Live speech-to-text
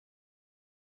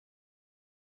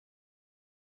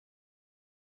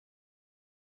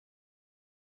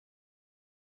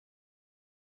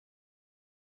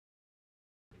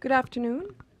Good afternoon.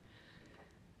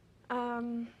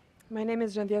 My name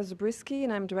is Geneviève Zabriskie,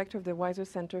 and I'm director of the Weiser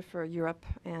Center for Europe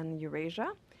and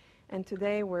Eurasia. And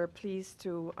today we're pleased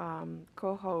to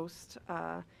co-host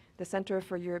the Center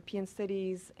for European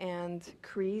Studies and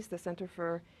CREES, the Center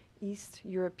for East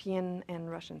European and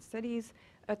Russian Studies,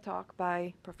 a talk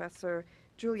by Professor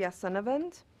Julia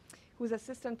Sonnevend, who's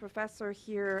assistant professor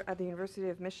here at the University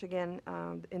of Michigan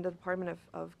in the Department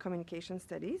of Communication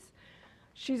Studies.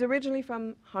 She's originally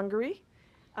from Hungary.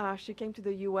 She came to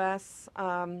the US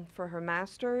for her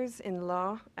master's in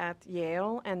law at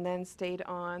Yale and then stayed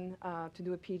on to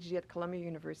do a PhD at Columbia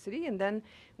University and then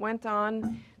went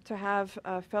on to have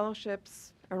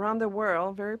fellowships around the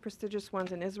world, very prestigious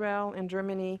ones in Israel, in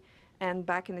Germany, and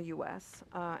back in the US,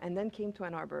 and then came to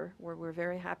Ann Arbor, where we're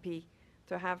very happy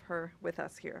to have her with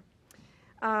us here.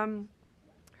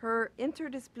 Her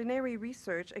interdisciplinary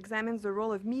research examines the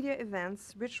role of media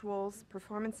events, rituals,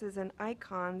 performances, and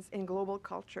icons in global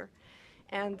culture.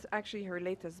 And actually her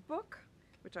latest book,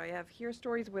 which I have here,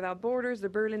 Stories Without Borders, The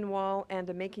Berlin Wall, and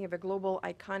the Making of a Global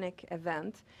Iconic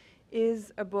Event,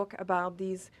 is a book about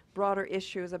these broader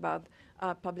issues about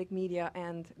public media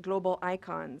and global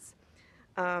icons.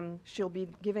 She'll be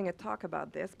giving a talk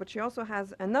about this, but she also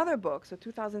has another book. So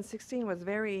 2016 was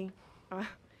very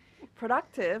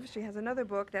productive. She has another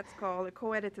book that's called, a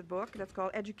co-edited book, that's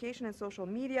called Education and Social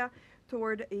Media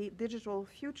Toward a Digital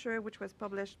Future, which was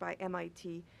published by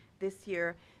MIT this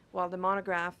year, while the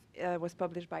monograph was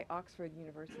published by Oxford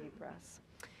University Press.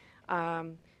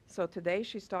 So today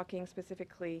she's talking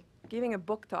specifically, giving a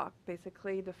book talk,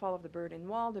 basically, The Fall of the Berlin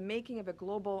Wall, the making of a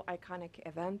global iconic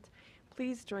event.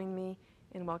 Please join me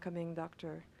in welcoming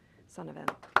Dr.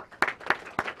 Sonnevend.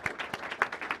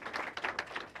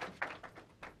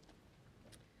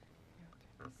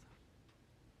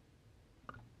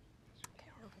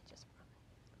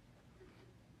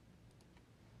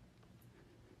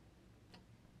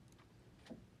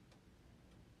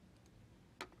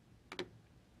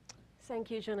 Thank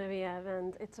you, Geneviève,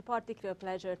 and it's a particular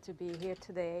pleasure to be here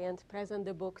today and to present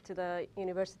the book to the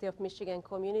University of Michigan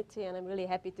community, and I'm really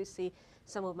happy to see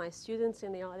some of my students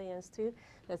in the audience too.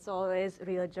 That's always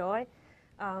real joy.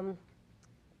 And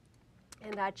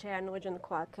I chair Nojan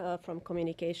Kwak from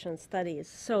Communication Studies.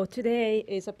 So today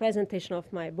is a presentation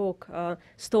of my book,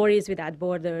 Stories Without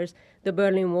Borders, The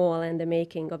Berlin Wall and the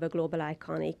Making of a Global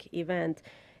Iconic Event.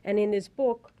 And in this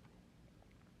book,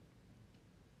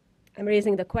 I'm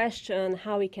raising the question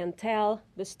how we can tell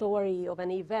the story of an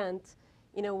event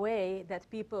in a way that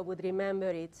people would remember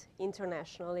it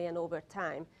internationally and over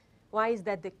time. Why is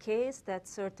that the case, that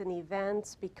certain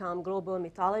events become global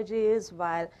mythologies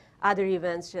while other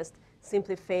events just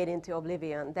simply fade into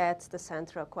oblivion? That's the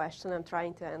central question I'm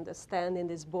trying to understand in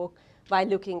this book by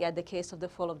looking at the case of the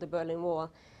fall of the Berlin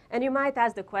Wall. And you might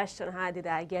ask the question, how did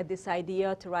I get this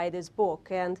idea to write this book?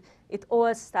 And it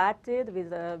all started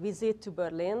with a visit to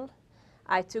Berlin.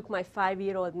 I took my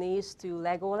 5-year-old niece to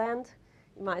Legoland.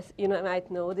 You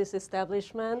might know this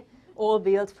establishment, all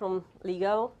built from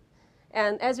Lego.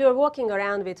 And as we were walking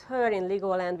around with her in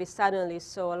Legoland, we suddenly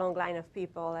saw a long line of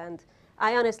people. And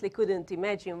I honestly couldn't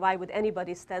imagine why would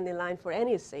anybody stand in line for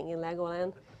anything in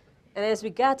Legoland. And as we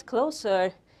got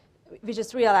closer, we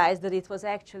just realized that it was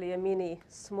actually a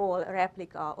small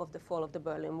replica of the fall of the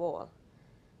Berlin Wall.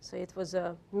 So it was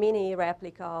a mini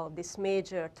replica of this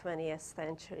major 20th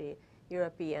century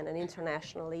European and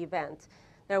international event.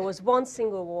 There was one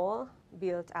single wall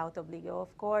built out of Lego,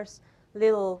 of course,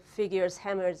 little figures,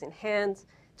 hammers in hand,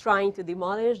 trying to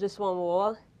demolish this one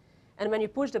wall. And when you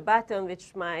push the button,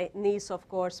 which my niece, of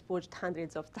course, pushed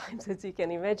hundreds of times, as you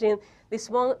can imagine, this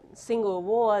one single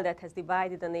wall that has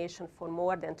divided the nation for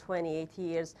more than 28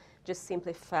 years just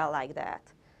simply fell like that.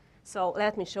 So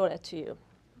let me show that to you.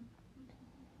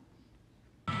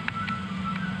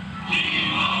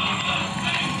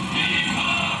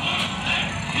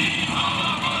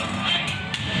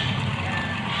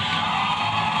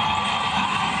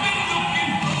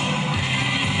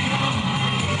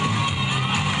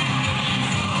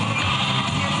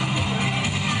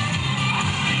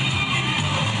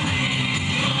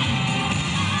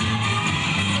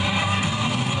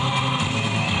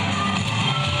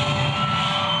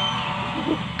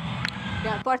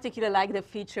 I particularly like the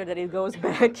feature that it goes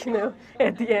back,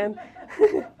 at the end.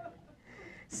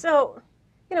 So,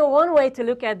 one way to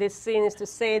look at this scene is to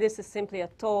say this is simply a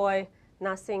toy,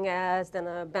 nothing else than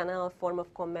a banal form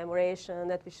of commemoration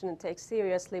that we shouldn't take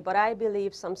seriously. But I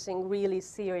believe something really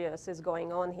serious is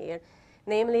going on here.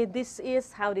 Namely, this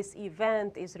is how this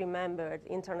event is remembered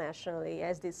internationally,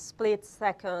 as this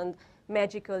split-second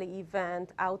magical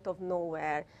event out of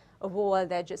nowhere, a wall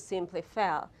that just simply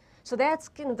fell. So that's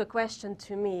kind of the question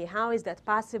to me. How is that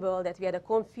possible that we had a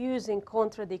confusing,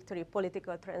 contradictory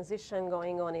political transition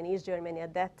going on in East Germany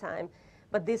at that time?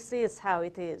 But this is how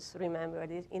it is, remember,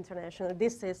 it is international.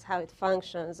 This is how it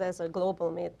functions as a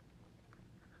global myth.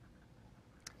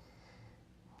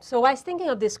 So while thinking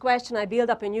of this question, I built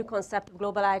up a new concept of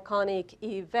global iconic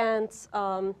events,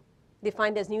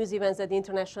 defined as news events that the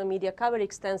international media cover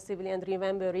extensively and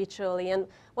remember ritually. And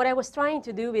what I was trying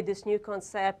to do with this new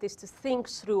concept is to think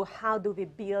through how do we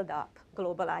build up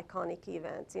global iconic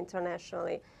events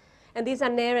internationally. And these are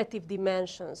narrative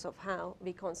dimensions of how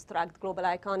we construct global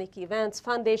iconic events.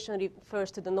 Foundation refers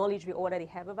to the knowledge we already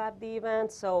have about the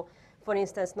event. So, for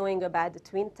instance, knowing about the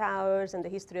Twin Towers and the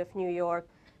history of New York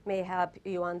may help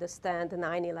you understand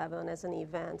 9/11 as an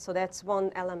event. So that's one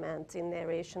element in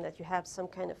narration, that you have some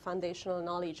kind of foundational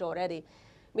knowledge already.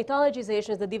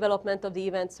 Mythologization is the development of the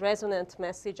event's resonant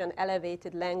message and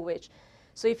elevated language.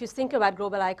 So if you think about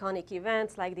global iconic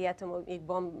events like the atomic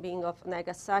bombing of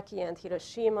Nagasaki and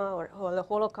Hiroshima, or the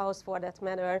Holocaust for that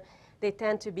matter, they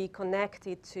tend to be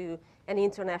connected to an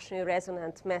internationally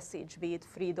resonant message, be it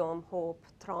freedom, hope,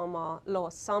 trauma,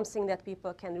 loss, something that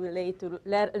people can relate to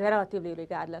relatively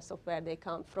regardless of where they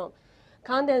come from.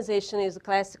 Condensation is a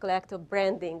classical act of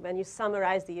branding, when you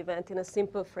summarize the event in a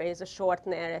simple phrase, a short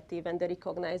narrative, and the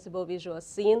recognizable visual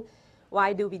scene.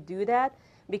 Why do we do that?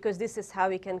 Because this is how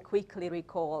we can quickly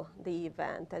recall the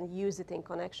event and use it in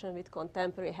connection with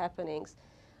contemporary happenings.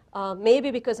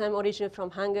 Maybe because I'm originally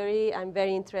from Hungary, I'm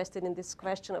very interested in this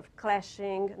question of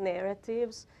clashing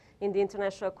narratives in the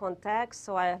international context.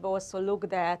 So I have also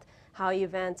looked at how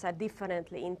events are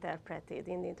differently interpreted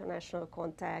in the international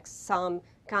context. Some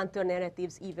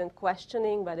counter-narratives even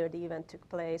questioning whether the event took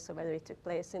place or whether it took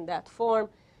place in that form.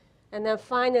 And then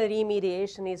final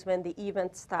remediation is when the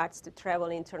event starts to travel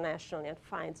internationally and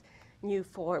finds new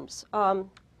forms.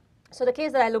 So the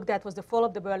case that I looked at was the fall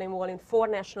of the Berlin Wall in 4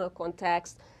 national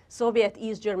contexts: Soviet,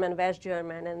 East German, West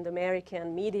German, and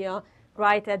American media,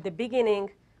 right at the beginning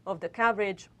of the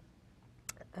coverage,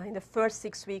 in the first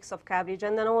 6 weeks of coverage,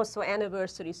 and then also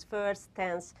anniversaries, first,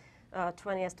 10th,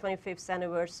 20th, 25th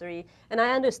anniversary. And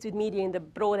I understood media in the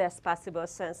broadest possible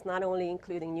sense, not only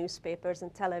including newspapers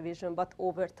and television, but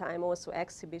over time also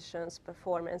exhibitions,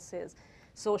 performances,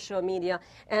 social media.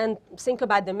 And think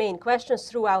about the main questions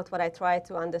throughout what I try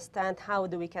to understand. How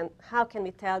can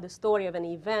we tell the story of an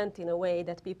event in a way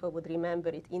that people would remember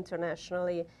it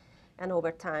internationally and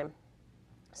over time?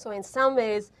 So in some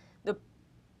ways, the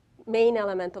main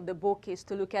element of the book is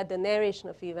to look at the narration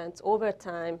of events over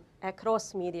time,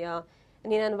 across media,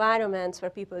 and in environments where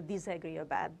people disagree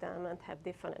about them and have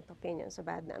different opinions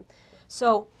about them.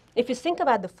 So if you think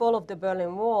about the fall of the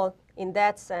Berlin Wall in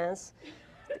that sense,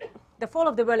 the fall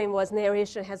of the Berlin Wall's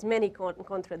narration has many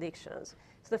contradictions.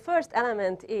 So the first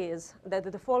element is that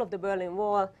the fall of the Berlin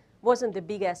Wall wasn't the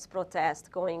biggest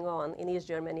protest going on in East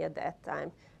Germany at that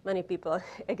time. Many people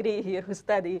agree here who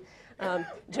study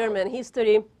German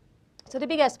history. So the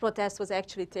biggest protest was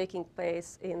actually taking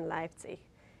place in Leipzig.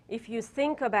 If you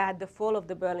think about the fall of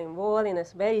the Berlin Wall in a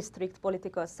very strict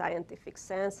political scientific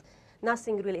sense,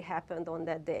 nothing really happened on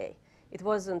that day. It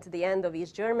wasn't the end of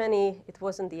East Germany. It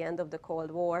wasn't the end of the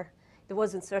Cold War. It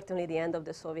wasn't certainly the end of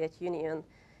the Soviet Union.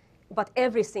 But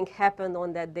everything happened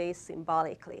on that day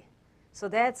symbolically. So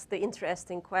that's the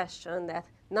interesting question, that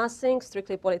nothing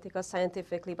strictly political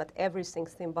scientifically, but everything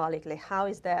symbolically. How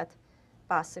is that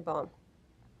possible?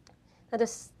 Now, the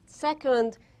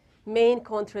second main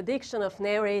contradiction of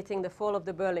narrating the fall of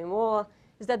the Berlin Wall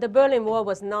is that the Berlin Wall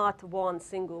was not one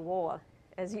single wall,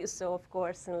 as you saw, of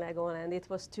course, in Legoland. It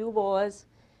was 2 walls.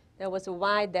 There was a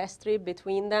wide death strip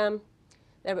between them.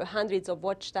 There were hundreds of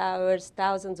watchtowers,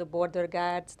 thousands of border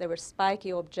guards. There were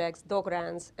spiky objects, dog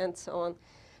runs, and so on.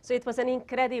 So it was an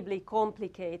incredibly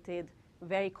complicated,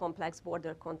 very complex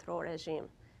border control regime.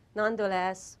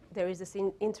 Nonetheless, there is this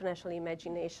international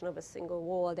imagination of a single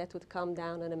wall that would come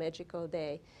down on a magical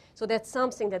day. So that's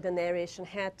something that the narration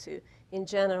had to, in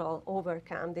general,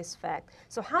 overcome this fact.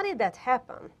 So how did that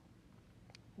happen?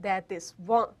 That this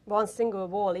one single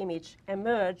wall image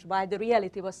emerged, while the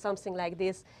reality was something like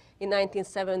this. In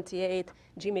 1978,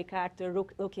 Jimmy Carter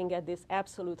looking at this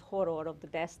absolute horror of the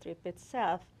death strip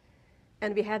itself,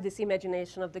 and we have this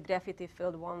imagination of the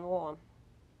graffiti-filled one wall.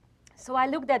 So I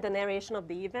looked at the narration of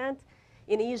the event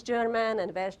in East German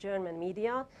and West German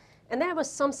media, and there was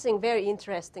something very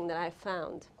interesting that I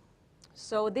found.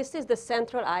 So this is the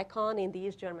central icon in the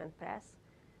East German press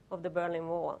of the Berlin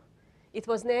Wall. It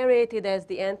was narrated as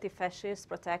the anti-fascist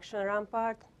protection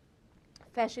rampart.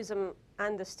 Fascism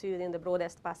understood in the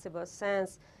broadest possible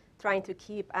sense, trying to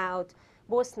keep out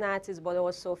both Nazis but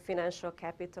also financial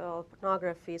capital,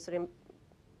 pornography, sort of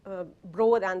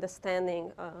broad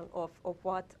understanding of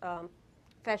what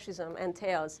fascism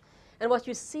entails. And what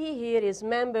you see here is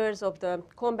members of the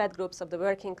combat groups of the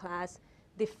working class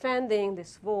defending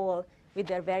this wall with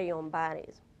their very own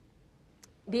bodies.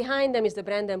 Behind them is the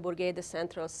Brandenburg, the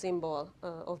central symbol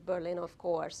of Berlin, of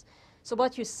course. So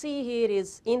what you see here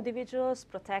is individuals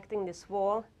protecting this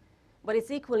wall, but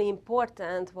it's equally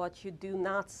important what you do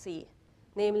not see.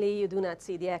 Namely, you do not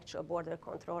see the actual border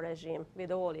control regime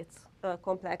with all its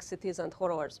complexities and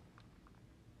horrors.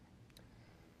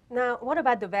 Now, what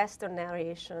about the Western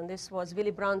narration? This was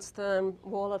Willy Brandt's term,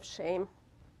 Wall of Shame.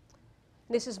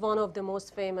 This is one of the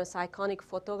most famous iconic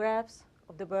photographs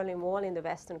of the Berlin Wall in the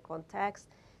Western context.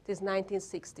 It is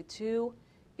 1962.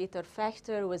 Peter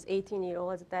Fechter was 18 years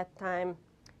old at that time.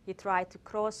 He tried to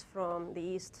cross from the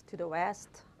east to the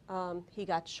west. He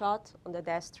got shot on the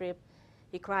death strip.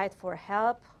 He cried for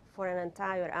help for an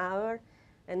entire hour,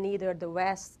 and neither the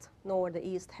west nor the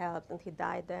east helped, and he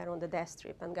died there on the death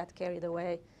strip and got carried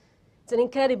away. It's an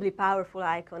incredibly powerful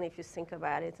icon if you think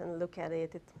about it and look at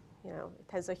it. It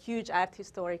has a huge art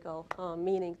historical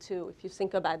meaning too, if you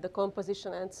think about the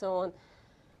composition and so on.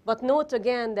 But note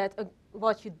again that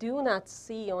what you do not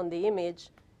see on the image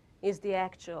is the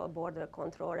actual border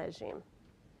control regime.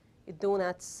 You do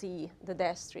not see the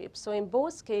death strip. So in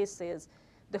both cases,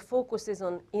 the focus is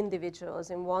on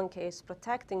individuals. In one case,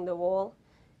 protecting the wall.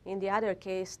 In the other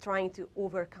case, trying to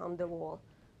overcome the wall,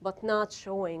 but not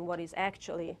showing what is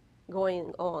actually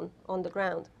going on the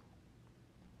ground.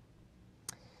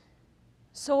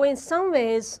 So in some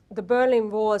ways, the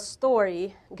Berlin Wall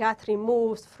story got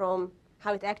removed from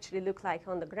how it actually looked like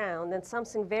on the ground, and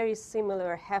something very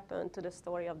similar happened to the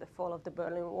story of the fall of the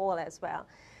Berlin Wall as well.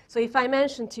 So if I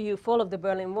mention to you fall of the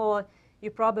Berlin Wall,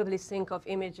 you probably think of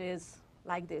images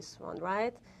like this one,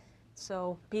 right?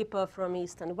 So people from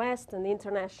East and West and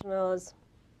internationals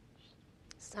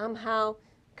somehow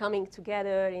coming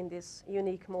together in this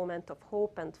unique moment of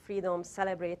hope and freedom,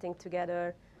 celebrating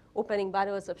together, opening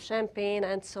bottles of champagne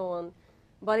and so on.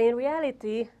 But in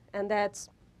reality, and that's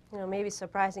maybe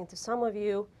surprising to some of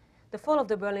you, the fall of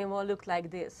the Berlin Wall looked like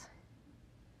this.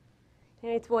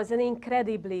 It was an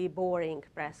incredibly boring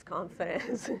press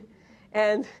conference.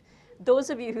 And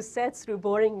those of you who sat through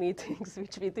boring meetings,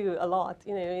 which we do a lot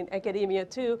in academia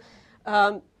too,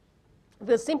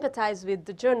 will sympathize with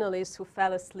the journalists who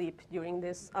fell asleep during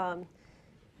this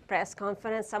press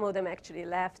conference. Some of them actually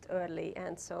left early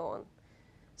and so on.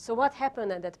 So what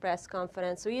happened at that press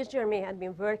conference? So East Germany had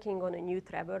been working on a new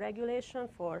travel regulation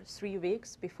for 3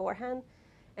 weeks beforehand,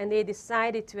 and they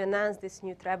decided to announce this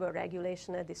new travel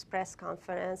regulation at this press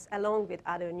conference along with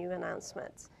other new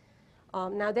announcements.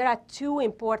 Now, there are two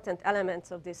important elements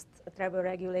of this travel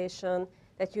regulation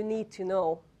that you need to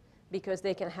know because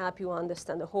they can help you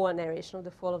understand the whole narration of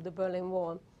the fall of the Berlin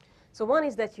Wall. So one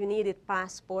is that you needed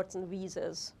passports and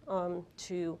visas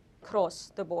to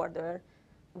cross the border.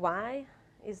 Why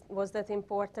was that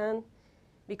important?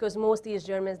 Because most East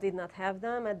Germans did not have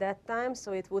them at that time,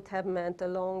 so it would have meant a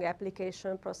long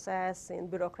application process in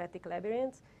bureaucratic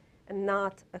labyrinths, and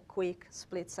not a quick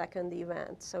split-second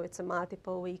event. So it's a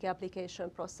multiple-week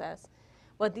application process.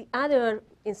 But the other,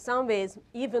 in some ways,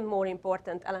 even more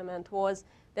important element was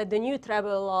that the new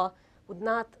travel law would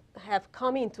not have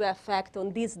come into effect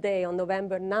on this day, on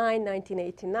November 9,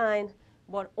 1989,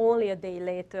 but only a day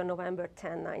later, November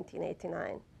 10,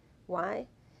 1989. Why?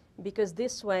 Because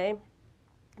this way,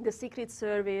 the Secret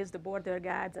Service, the border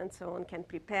guards, and so on can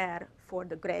prepare for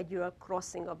the gradual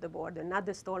crossing of the border, not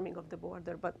the storming of the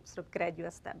border, but sort of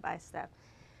gradual step by step.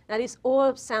 Now, this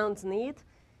all sounds neat,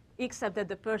 except that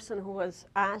the person who was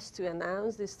asked to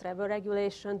announce this travel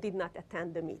regulation did not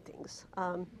attend the meetings.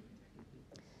 So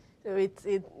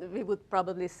we would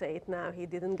probably say it now, he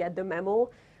didn't get the memo,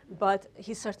 but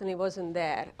he certainly wasn't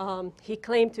there. He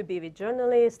claimed to be with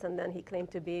journalists, and then he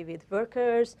claimed to be with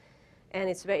workers, and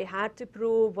it's very hard to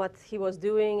prove what he was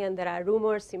doing, and there are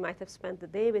rumors he might have spent the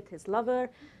day with his lover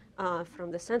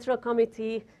from the Central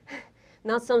Committee.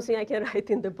 Not something I can write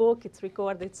in the book, it's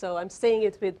recorded, so I'm saying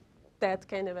it with that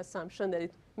kind of assumption that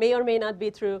it may or may not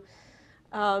be true.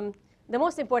 The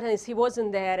most important is he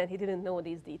wasn't there and he didn't know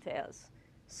these details.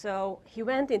 So he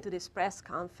went into this press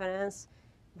conference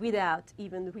without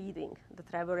even reading the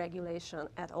travel regulation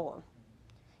at all.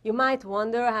 You might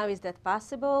wonder, how is that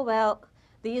possible? Well,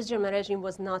 the East German regime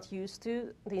was not used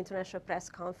to the international press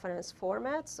conference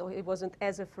format, so he wasn't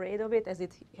as afraid of it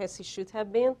as he should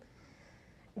have been.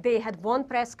 They had one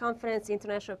press conference,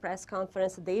 international press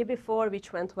conference, the day before,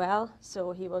 which went well,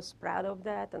 so he was proud of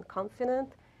that and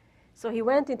confident. So he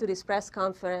went into this press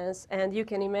conference, and you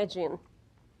can imagine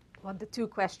what the two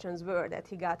questions were that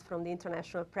he got from the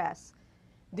international press.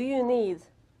 Do you need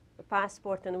a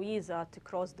passport and visa to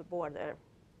cross the border.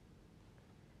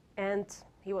 And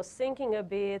he was thinking a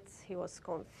bit, he was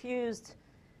confused,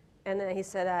 and then he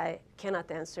said, I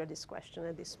cannot answer this question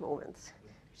at this moment,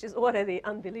 which is already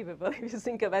unbelievable if you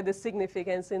think about the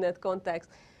significance in that context.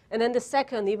 And then the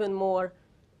second, even more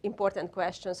important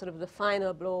question, sort of the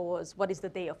final blow, was what is the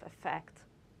day of effect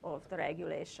of the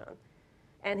regulation?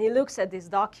 And he looks at this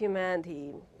document,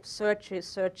 he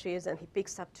searches, and he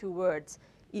picks up two words: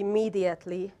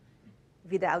 immediately,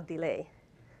 without delay.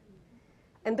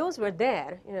 And those were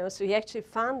there, so he actually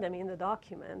found them in the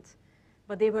document,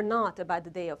 but they were not about the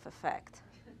day of effect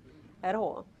at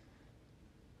all.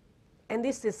 And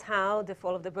this is how the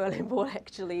fall of the Berlin Wall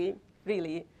actually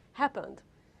really happened.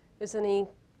 There's an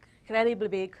incredibly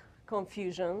big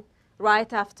confusion.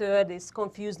 Right after this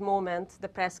confused moment, the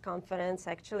press conference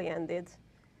actually ended.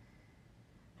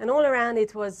 And all around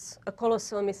it was a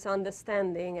colossal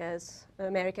misunderstanding, as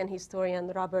American historian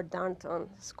Robert Darnton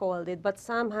called it, but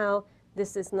somehow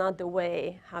this is not the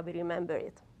way how we remember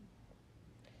it.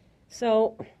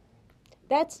 So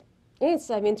that's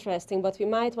interesting, but we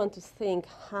might want to think,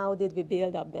 how did we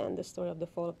build up then the story of the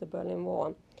fall of the Berlin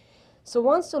Wall? So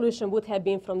one solution would have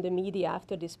been from the media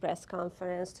after this press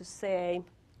conference to say,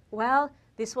 well,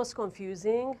 this was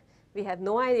confusing. We had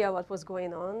no idea what was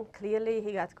going on. Clearly,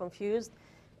 he got confused.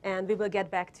 And we will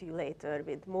get back to you later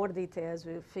with more details.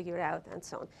 We'll figure out and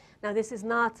so on. Now, this is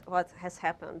not what has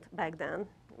happened back then,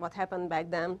 what happened back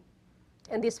then.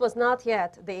 And this was not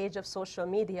yet the age of social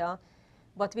media.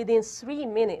 But within 3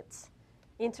 minutes,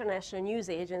 international news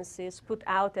agencies put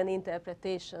out an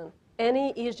interpretation.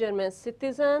 Any East German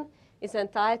citizen is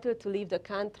entitled to leave the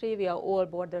country via all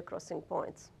border crossing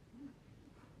points.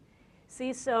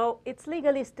 See, so it's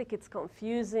legalistic, it's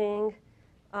confusing.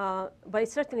 But it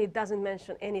certainly doesn't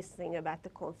mention anything about the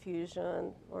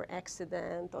confusion or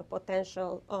accident or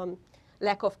potential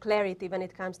lack of clarity when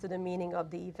it comes to the meaning of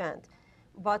the event.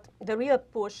 But the real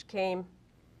push came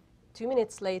 2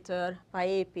 minutes later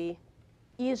by AP.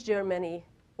 East Germany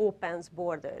opens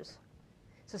borders.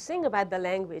 So think about the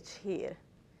language here.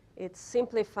 It's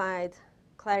simplified,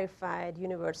 clarified,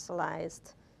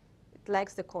 universalized. It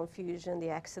lacks the confusion, the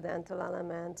accidental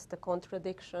elements, the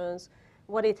contradictions.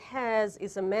 What it has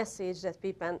is a message that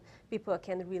people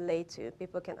can relate to,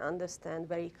 people can understand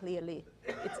very clearly.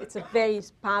 It's a very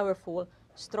powerful,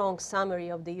 strong summary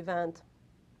of the event.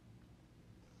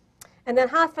 And then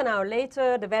half an hour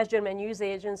later, the West German news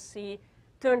agency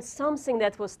turned something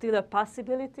that was still a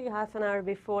possibility half an hour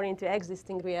before into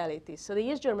existing reality. So the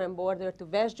East German border to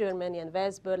West Germany and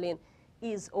West Berlin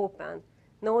is open.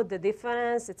 Note the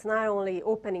difference. It's not only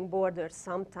opening borders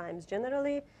sometimes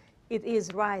generally, it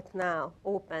is right now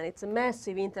open. It's a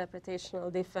massive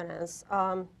interpretational difference.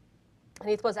 And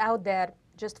it was out there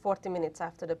just 40 minutes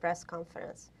after the press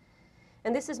conference.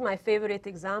 And this is my favorite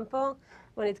example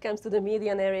when it comes to the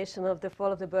media narration of the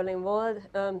fall of the Berlin Wall.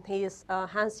 He is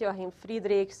Hans-Joachim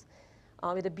Friedrichs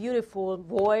with a beautiful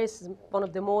voice, one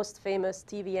of the most famous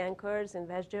TV anchors in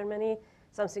West Germany,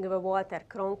 something of a Walter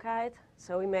Cronkite.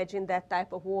 So imagine that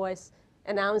type of voice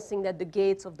announcing that the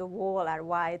gates of the wall are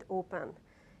wide open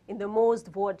in the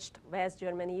most watched West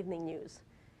German evening news.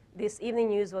 This evening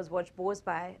news was watched both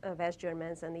by West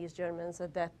Germans and East Germans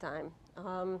at that time.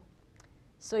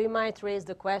 So you might raise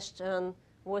the question,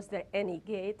 was there any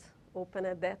gate open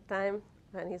at that time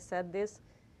when he said this?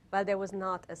 Well, there was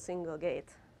not a single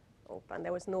gate open.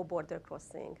 There was no border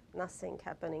crossing, nothing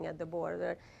happening at the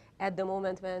border at the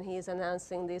moment when he is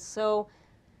announcing this. So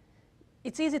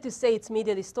it's easy to say it's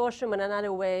media distortion, but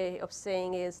another way of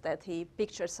saying is that he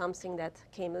pictured something that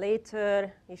came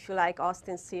later. If you like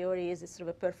Austin's theories, it's sort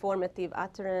of a performative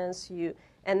utterance. You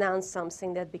announce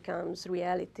something that becomes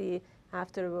reality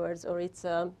afterwards, or it's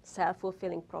a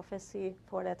self-fulfilling prophecy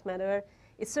for that matter.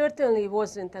 It certainly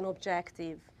wasn't an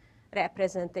objective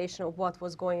representation of what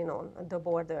was going on at the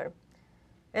border.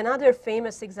 Another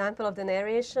famous example of the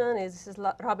narration is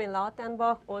Robin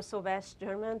Lautenbach, also West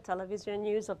German television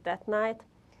news of that night.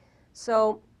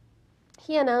 So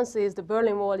he announces the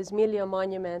Berlin Wall is merely a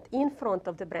monument in front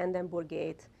of the Brandenburg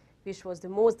Gate, which was the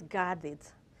most guarded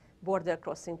border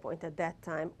crossing point at that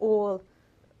time. All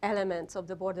elements of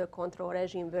the border control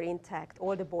regime were intact.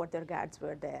 All the border guards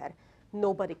were there.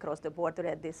 Nobody crossed the border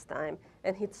at this time.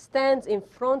 And he stands in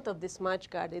front of this much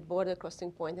guarded border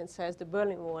crossing point and says the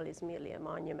Berlin Wall is merely a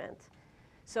monument.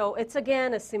 So it's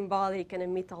again a symbolic and a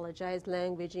mythologized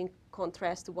language in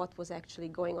contrast to what was actually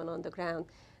going on the ground.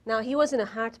 Now he was in a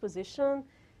hard position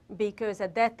because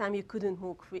at that time you couldn't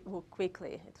move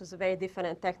quickly. It was a very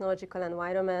different technological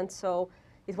environment, so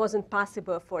it wasn't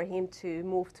possible for him to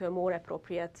move to a more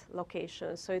appropriate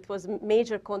location. So it was a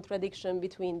major contradiction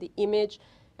between the image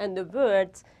and the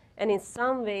words. And in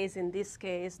some ways, in this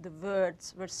case, the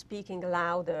words were speaking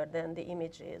louder than the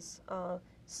images,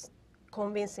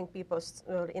 convincing people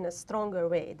in a stronger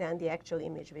way than the actual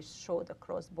image which showed the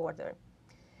crossed border.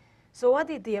 So what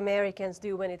did the Americans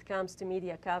do when it comes to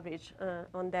media coverage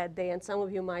on that day? And some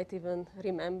of you might even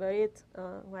remember it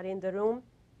who are in the room.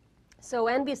 So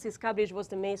NBC's coverage was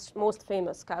the most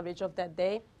famous coverage of that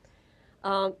day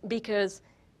because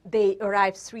they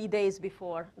arrived 3 days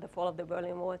before the fall of the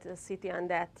Berlin Wall to the city, and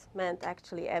that meant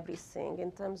actually everything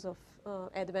in terms of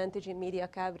advantage in media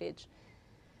coverage.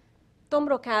 Tom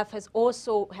Brokaw has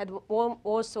also had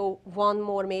one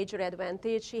more major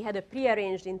advantage. He had a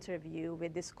prearranged interview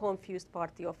with this confused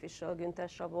party official, Günter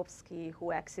Schabowski,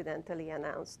 who accidentally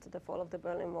announced the fall of the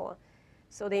Berlin Wall.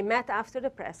 So they met after the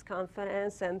press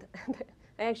conference, and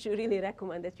I actually really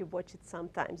recommend that you watch it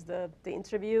sometimes, the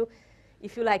interview.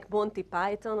 If you like Monty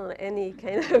Python or any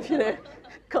kind of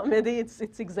comedy,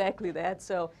 it's exactly that.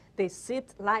 So they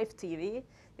sit live TV,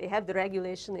 they have the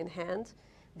regulation in hand,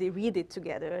 they read it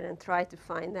together and try to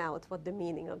find out what the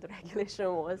meaning of the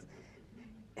regulation was.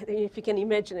 And if you can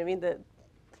imagine, I mean,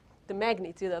 the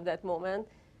magnitude of that moment.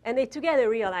 And they together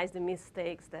realized the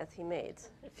mistakes that he made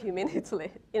a few minutes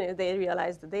later. They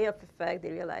realized the day of effect,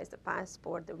 they realized the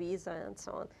passport, the visa, and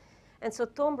so on. And so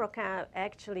Tom Brokaw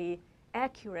actually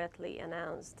accurately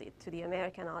announced it to the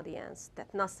American audience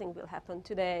that nothing will happen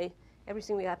today,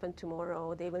 everything will happen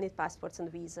tomorrow, they will need passports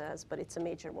and visas, but it's a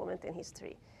major moment in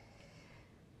history.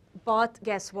 But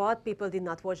guess what? People did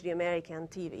not watch the American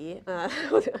TV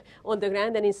on the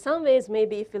ground, and in some ways,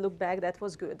 maybe if you look back, that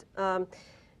was good.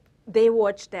 They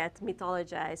watched that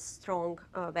mythologized, strong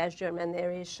West German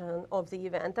narration of the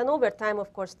event. And over time,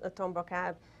 of course, Tom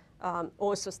Brokaw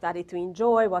also started to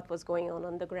enjoy what was going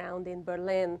on the ground in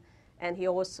Berlin. And he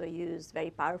also used very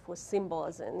powerful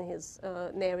symbols in his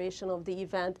narration of the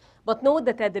event. But note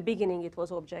that at the beginning, it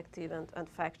was objective and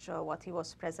factual, what he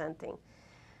was presenting.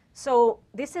 So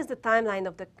this is the timeline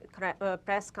of the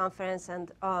press conference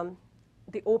and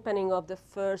the opening of the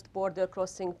first border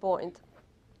crossing point.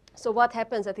 So what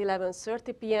happens at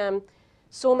 11:30 p.m.?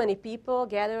 So many people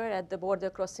gather at the border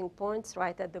crossing points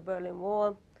right at the Berlin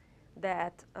Wall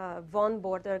that one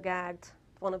border guard,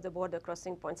 one of the border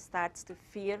crossing points, starts to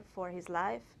fear for his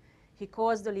life. He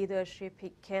calls the leadership.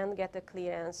 He can't get a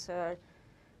clear answer.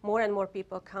 More and more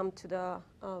people come to the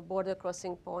border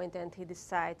crossing point, and he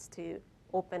decides to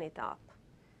open it up.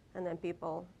 And then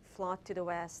people flood to the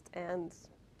west. And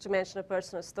to mention a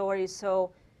personal story,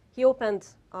 so he opened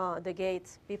the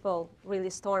gate, people really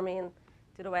stormed in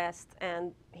to the west,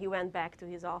 and he went back to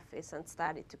his office and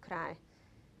started to cry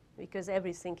because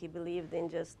everything he believed in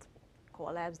just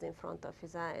collapsed in front of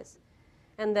his eyes.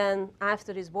 And then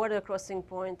after his border crossing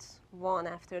points, one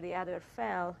after the other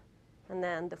fell, and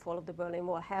then the fall of the Berlin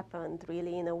Wall happened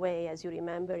really in a way as you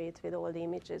remember it, with all the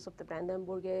images of the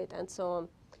Brandenburg Gate and so on.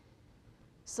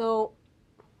 So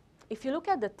if you look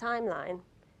at the timeline,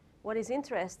 what is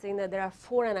interesting that there are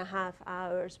 4.5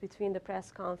 hours between the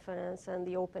press conference and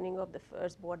the opening of the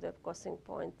first border crossing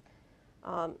point.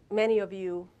 Many of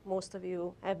you, most of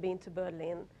you, have been to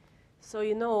Berlin. So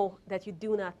you know that you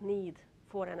do not need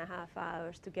 4.5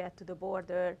 hours to get to the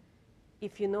border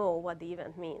if you know what the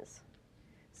event means.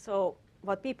 So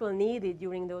what people needed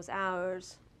during those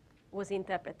hours was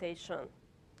interpretation.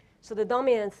 So the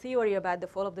dominant theory about the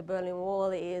fall of the Berlin Wall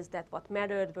is that what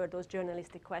mattered were those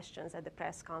journalistic questions at the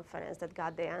press conference that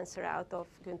got the answer out of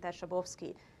Günter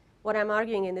Schabowski. What I'm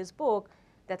arguing in this book,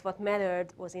 that what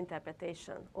mattered was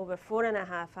interpretation. Over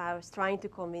 4.5 hours trying to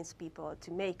convince people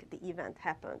to make the event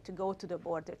happen, to go to the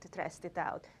border, to test it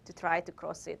out, to try to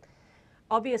cross it.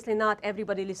 Obviously not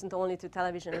everybody listened only to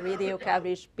television and radio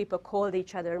coverage. People called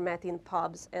each other, met in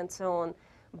pubs, and so on.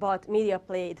 But media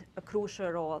played a crucial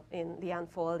role in the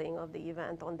unfolding of the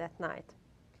event on that night.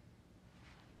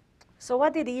 So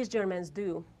what did East Germans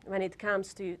do when it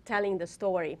comes to telling the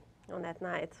story on that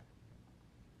night?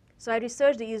 So I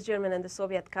researched the East German and the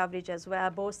Soviet coverage as well,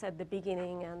 both at the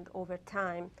beginning and over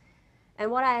time. And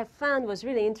what I have found was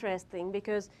really interesting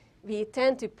because we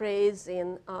tend to praise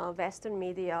in Western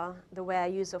media the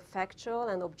use of factual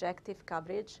and objective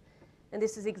coverage. And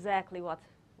this is exactly what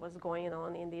was going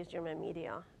on in the East German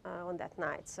media on that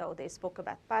night. So they spoke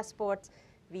about passports,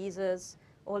 visas,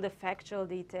 all the factual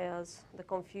details, the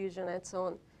confusion and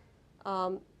so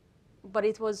on. But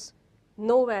it was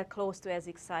nowhere close to as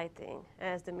exciting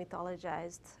as the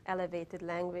mythologized, elevated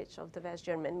language of the West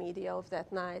German media of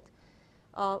that night.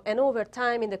 And over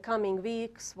time, in the coming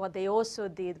weeks, what they also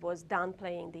did was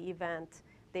downplaying the event.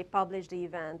 They published the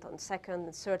event on second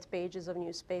and third pages of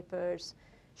newspapers,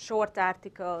 short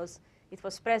articles. It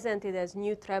was presented as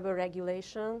new travel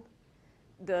regulation,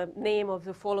 the name of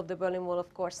the fall of the Berlin Wall,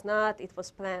 of course not. It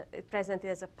was presented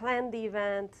as a planned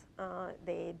event.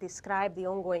 They described the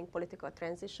ongoing political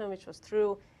transition, which was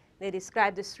true. They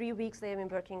described the 3 weeks they have been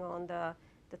working on the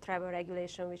travel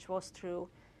regulation, which was true.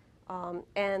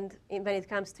 And when it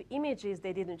comes to images,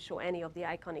 they didn't show any of the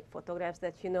iconic photographs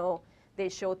that, you know, they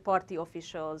showed party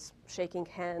officials shaking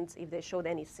hands if they showed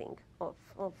anything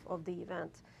of the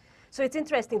event. So it's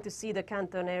interesting to see the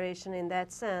counter-narration in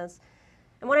that sense.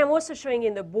 And what I'm also showing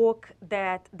in the book,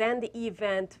 that then the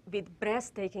event with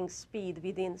breathtaking speed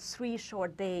within 3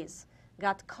 short days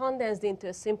got condensed into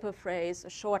a simple phrase, a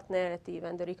short narrative,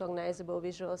 and a recognizable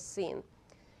visual scene.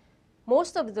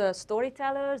 Most of the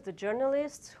storytellers, the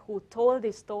journalists who told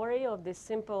the story of this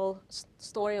simple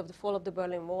story of the fall of the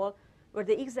Berlin Wall were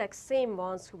the exact same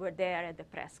ones who were there at the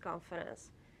press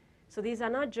conference. So these are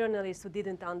not journalists who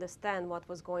didn't understand what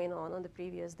was going on the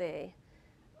previous day.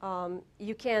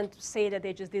 You can't say that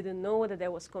they just didn't know that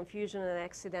there was confusion and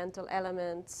accidental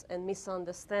elements and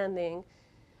misunderstanding.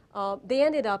 They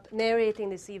ended up narrating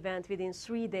this event within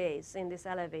 3 days in this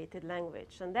elevated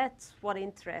language, and that's what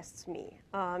interests me.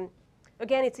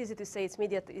 Again, it's easy to say it's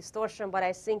media distortion, but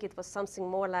I think it was something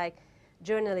more like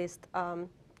journalists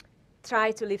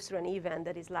try to live through an event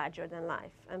that is larger than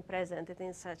life and present it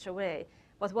in such a way.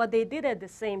 But what they did at the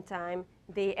same time,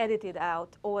 they edited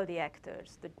out all the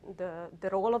actors. The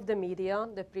role of the media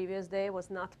the previous day was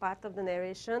not part of the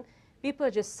narration. People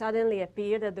just suddenly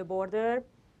appeared at the border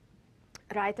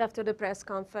right after the press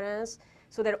conference.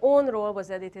 So their own role was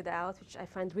edited out, which I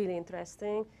find really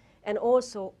interesting. And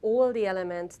also all the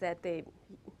elements that they,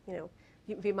 you know,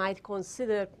 we might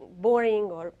consider boring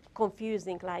or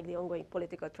confusing, like the ongoing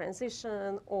political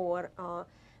transition or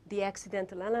the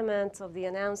accidental elements of the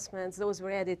announcements, those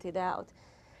were edited out.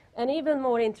 And even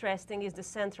more interesting is the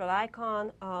central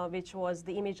icon, which was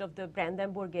the image of the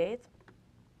Brandenburg Gate.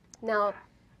 Now,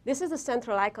 this is the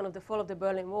central icon of the fall of the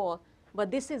Berlin Wall,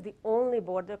 but this is the only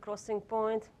border crossing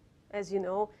point, as you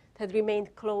know, that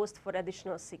remained closed for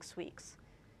additional 6 weeks.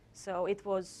 So it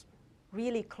was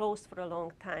really closed for a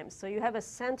long time. So you have a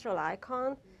central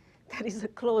icon that is a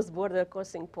closed border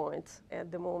crossing point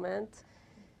at the moment,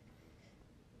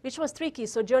 which was tricky.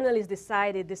 So journalists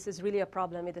decided this is really a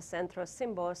problem with the central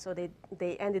symbol. So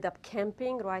they ended up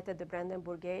camping right at the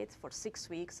Brandenburg Gate for 6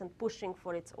 weeks and pushing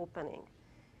for its opening.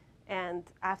 And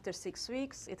after 6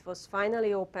 weeks, it was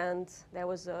finally opened. There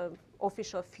was an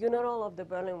official funeral of the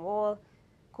Berlin Wall,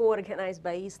 co-organized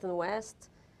by East and West.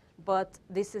 But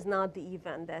this is not the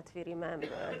event that we remember.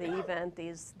 The event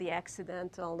is the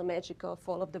accidental, the magical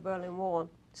fall of the Berlin Wall.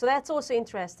 So that's also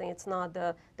interesting. It's not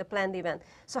the planned event.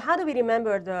 So how do we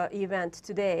remember the event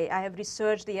today? I have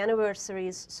researched the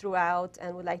anniversaries throughout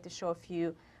and would like to show a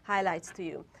few highlights to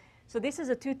you. So this is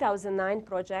a 2009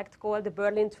 project called the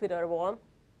Berlin Twitter Wall.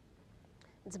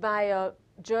 It's by a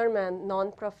German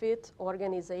non-profit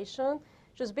organization,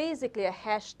 which is basically a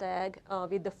hashtag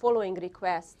with the following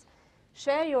request.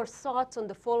 Share your thoughts on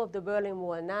the fall of the Berlin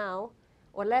Wall now,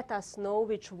 or let us know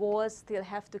which walls still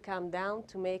have to come down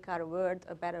to make our world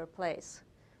a better place.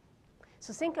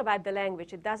 So think about the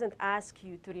language. It doesn't ask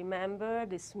you to remember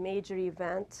this major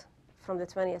event from the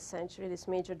 20th century, this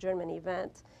major German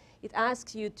event. It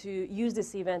asks you to use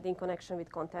this event in connection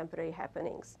with contemporary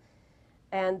happenings.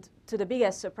 And to the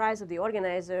biggest surprise of the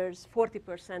organizers,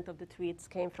 40% of the tweets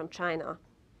came from China.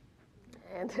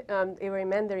 And they were in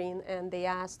Mandarin, and they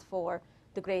asked for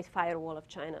the Great Firewall of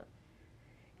China.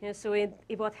 So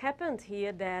what happened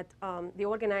here that the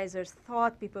organizers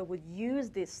thought people would use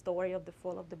this story of the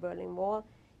fall of the Berlin Wall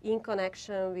in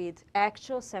connection with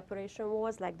actual separation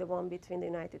wars, like the one between the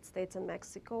United States and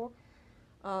Mexico.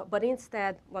 But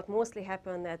instead, what mostly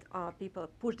happened that people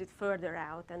pushed it further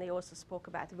out, and they also spoke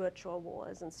about virtual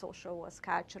wars and social wars,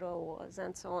 cultural wars,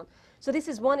 and so on. So this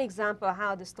is one example of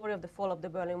how the story of the fall of the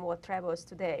Berlin Wall travels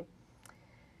today.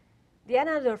 The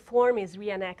another form is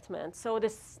reenactment. So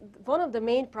one of the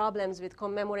main problems with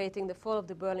commemorating the fall of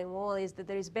the Berlin Wall is that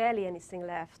there is barely anything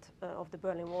left of the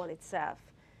Berlin Wall itself.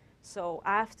 So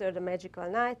after the magical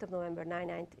night of November 9,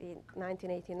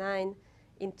 1989,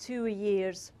 in 2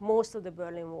 years, most of the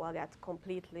Berlin Wall got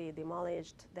completely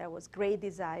demolished. There was great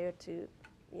desire to,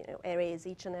 erase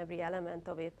each and every element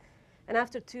of it. And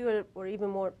after 2 or even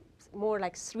more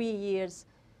like 3 years,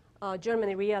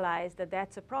 Germany realized that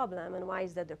that's a problem. And why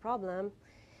is that the problem?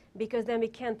 Because then we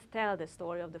can't tell the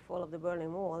story of the fall of the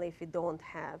Berlin Wall if we don't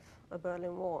have a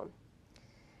Berlin Wall.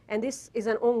 And this is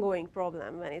an ongoing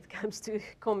problem when it comes to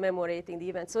commemorating the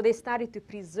event. So they started to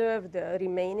preserve the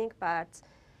remaining parts.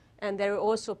 And there were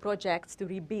also projects to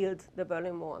rebuild the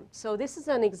Berlin Wall. So this is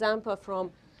an example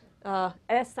from,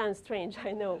 it sounds strange,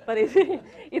 I know, but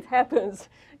it happens.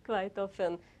 quite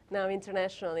often now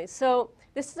internationally. So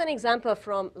this is an example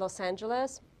from Los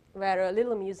Angeles, where a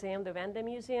little museum, the Vanda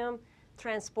Museum,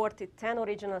 transported 10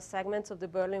 original segments of the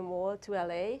Berlin Wall to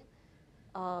LA.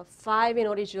 5 in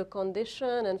original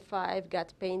condition and 5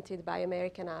 got painted by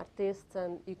American artists,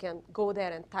 and you can go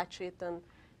there and touch it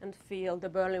and feel the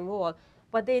Berlin Wall.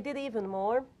 But they did even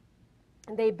more.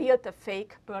 They built a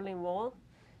fake Berlin Wall.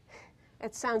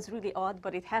 It sounds really odd,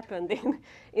 but it happened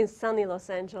in sunny Los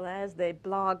Angeles. They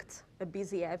blocked a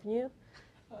busy avenue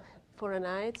for a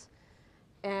night,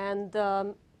 and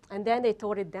then they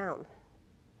tore it down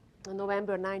on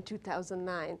November 9,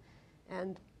 2009.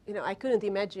 And I couldn't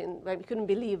imagine, I couldn't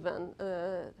believe when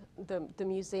the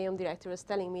museum director was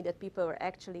telling me that people were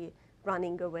actually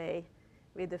running away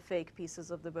with the fake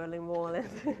pieces of the Berlin Wall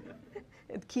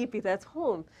and keep it at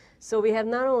home. So we have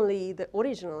not only the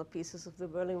original pieces of the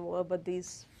Berlin Wall, but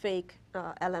these fake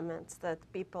elements that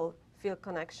people feel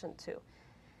connection to.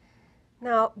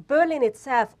 Now, Berlin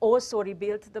itself also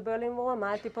rebuilt the Berlin Wall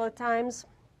multiple times.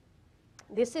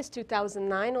 This is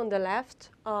 2009 on the left,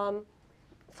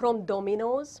 from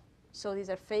dominoes. So these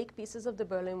are fake pieces of the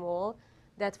Berlin Wall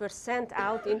that were sent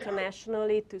out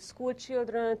internationally to school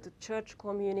children, to church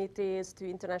communities, to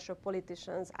international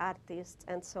politicians, artists,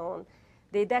 and so on.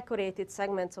 They decorated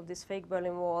segments of this fake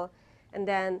Berlin Wall, and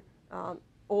then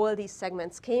all these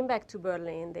segments came back to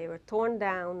Berlin. They were torn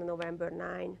down on November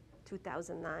 9,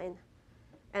 2009,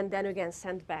 and then again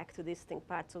sent back to distinct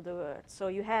parts of the world. So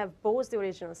you have both the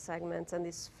original segments and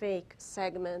these fake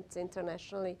segments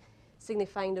internationally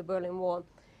signifying the Berlin Wall.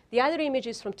 The other image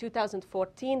is from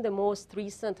 2014, the most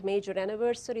recent major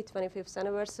anniversary, 25th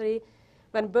anniversary,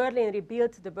 when Berlin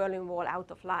rebuilt the Berlin Wall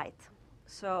out of light.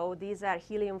 So these are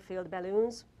helium-filled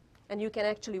balloons, and you can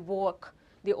actually walk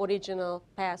the original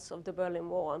path of the Berlin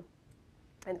Wall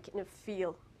and kind of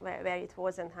feel where it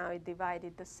was and how it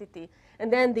divided the city.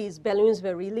 And then these balloons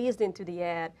were released into the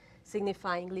air,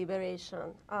 signifying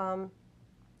liberation.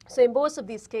 So in both of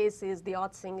these cases, the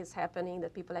odd thing is happening,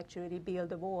 that people actually rebuild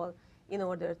the wall in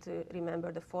order to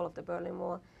remember the fall of the Berlin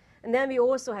Wall. And then we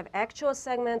also have actual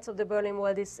segments of the Berlin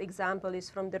Wall. This example is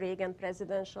from the Reagan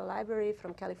Presidential Library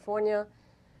from California.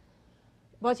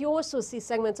 But you also see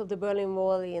segments of the Berlin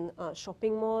Wall in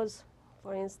shopping malls,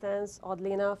 for instance,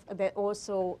 oddly enough. Then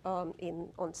also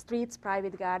on streets,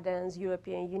 private gardens,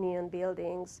 European Union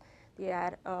buildings. They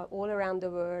are all around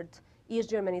the world. East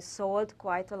Germany sold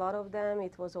quite a lot of them.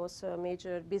 It was also a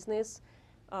major business.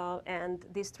 And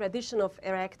this tradition of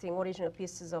erecting original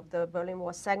pieces of the Berlin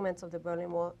Wall, segments of the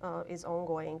Berlin Wall, is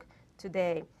ongoing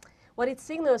today. What it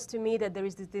signals to me that there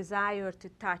is this desire to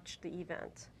touch the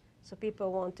event. So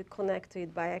people want to connect to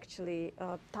it by actually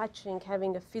touching,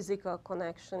 having a physical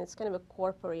connection. It's kind of a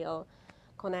corporeal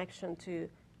connection to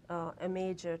a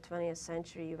major 20th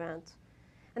century event.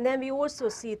 And then we also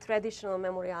see traditional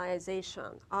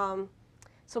memorialization.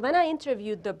 So when I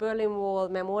interviewed the Berlin Wall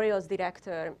Memorials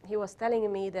director, he was telling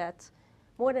me that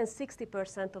more than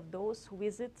 60% of those who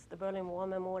visit the Berlin Wall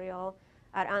Memorial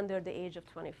are under the age of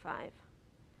 25.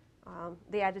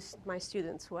 They are just my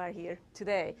students who are here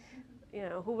today,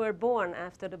 who were born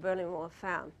after the Berlin Wall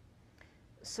fell.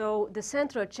 So the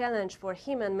central challenge for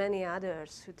him and many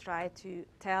others who try to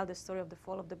tell the story of the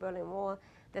fall of the Berlin Wall,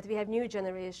 that we have new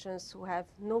generations who have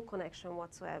no connection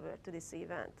whatsoever to this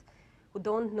event, who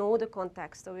don't know the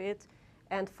context of it,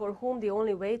 and for whom the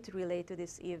only way to relate to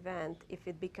this event if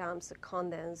it becomes a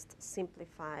condensed,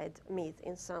 simplified myth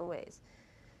in some ways.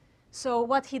 So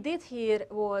what he did here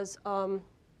was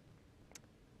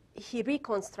he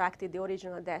reconstructed the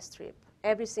original death strip.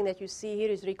 Everything that you see here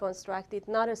is reconstructed.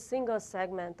 Not a single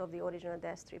segment of the original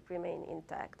death strip remained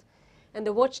intact. And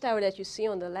the watchtower that you see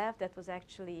on the left, that was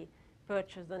actually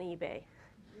purchased on eBay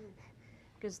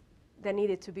because there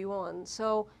needed to be one.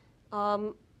 So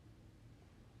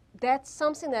that's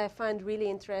something that I find really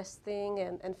interesting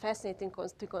and fascinating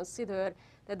to consider,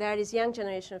 that there is young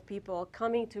generation of people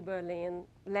coming to Berlin,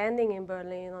 landing in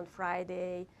Berlin on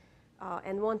Friday,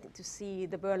 and wanting to see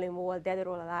the Berlin Wall, dead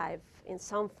or alive, in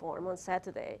some form on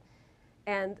Saturday.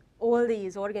 And all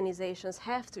these organizations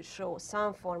have to show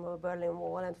some form of a Berlin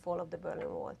Wall and fall of the Berlin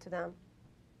Wall to them.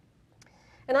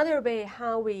 Another way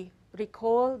how we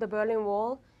recall the Berlin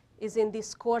Wall is in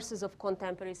these courses of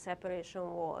contemporary separation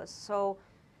walls. So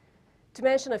to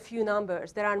mention a few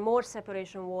numbers, there are more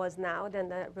separation walls now than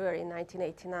there were in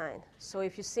 1989. So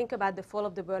if you think about the fall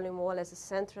of the Berlin Wall as a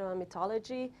central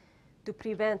mythology to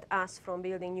prevent us from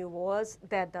building new walls,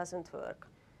 that doesn't work.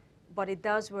 But it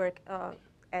does work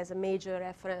as a major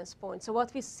reference point. So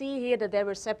what we see here, that there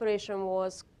were separation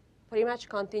walls pretty much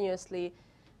continuously.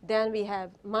 Then we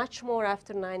have much more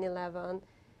after 9/11.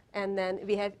 And then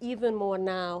we have even more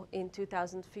now in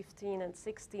 2015 and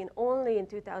 16. Only in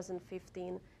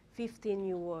 2015, 15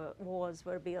 new walls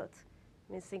were built.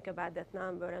 I mean, think about that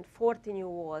number, and 40 new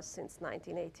walls since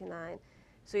 1989.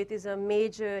 So it is a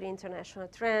major international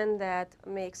trend that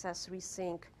makes us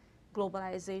rethink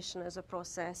globalization as a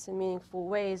process in meaningful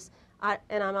ways.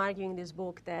 And I'm arguing in this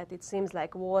book that it seems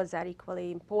like walls are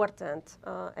equally important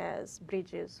as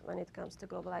bridges when it comes to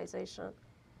globalization.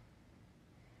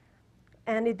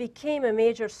 And it became a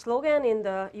major slogan in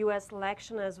the US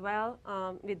election as well,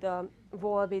 with the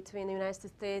war between the United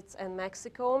States and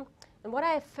Mexico. And what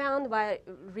I found by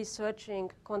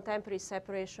researching contemporary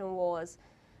separation was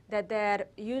that there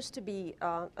used to be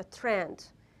a trend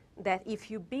that if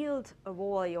you build a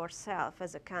wall yourself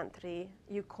as a country,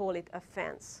 you call it a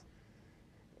fence.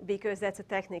 Because that's a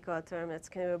technical term, it's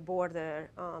kind of a border.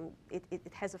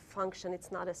 It has a function,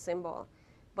 it's not a symbol.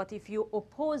 But if you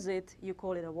oppose it, you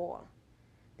call it a wall.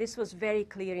 This was very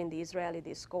clear in the Israeli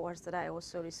discourse that I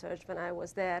also researched when I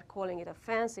was there, calling it a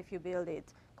fence if you build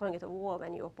it, calling it a wall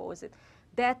when you oppose it.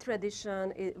 That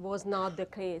tradition was not the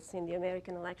case in the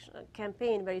American election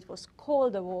campaign, where it was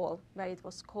called a wall, where it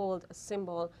was called a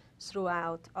symbol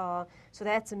throughout. So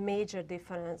that's a major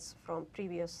difference from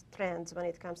previous trends when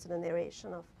it comes to the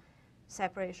narration of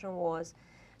separation wars.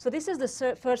 So this is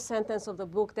the first sentence of the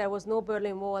book: there was no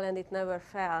Berlin Wall and it never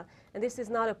fell. And this is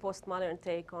not a postmodern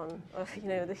take on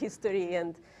the history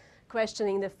and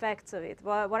questioning the facts of it.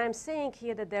 Well, what I'm saying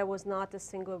here that there was not a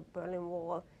single Berlin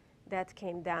Wall that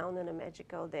came down on a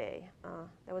magical day.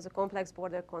 There was a complex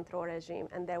border control regime,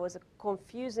 and there was a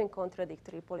confusing,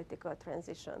 contradictory political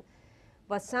transition.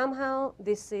 But somehow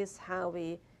this is how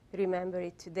we remember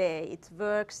it today. It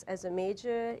works as a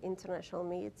major international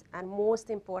myth and most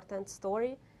important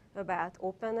story about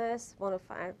openness, one of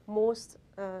our most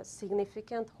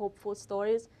significant, hopeful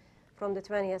stories from the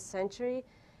 20th century.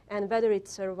 And whether it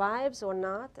survives or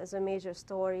not as a major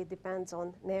story depends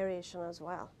on narration as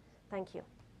well. Thank you.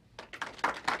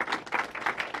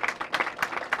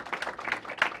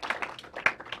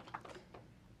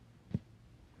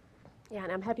 Yeah,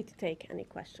 and I'm happy to take any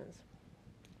questions.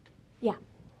 Yeah.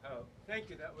 Oh, thank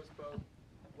you. That was both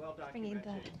well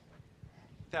documented.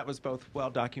 That was both well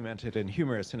documented and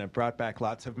humorous, and it brought back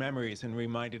lots of memories and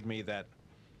reminded me that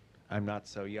I'm not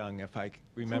so young if I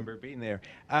remember being there.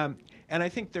 And I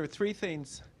think there are three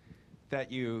things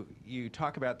that you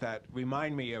talk about that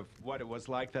remind me of what it was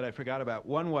like that I forgot about.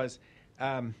 One was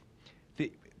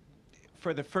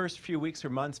for the first few weeks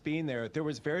or months being there, there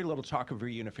was very little talk of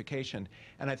reunification.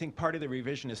 And I think part of the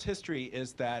revisionist history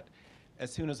is that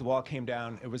as soon as the wall came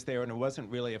down, it was there, and it wasn't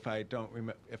really, if I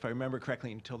remember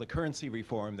correctly, until the currency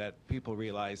reform that people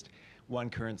realized one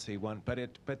currency,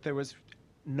 but there was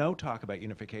no talk about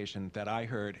unification that I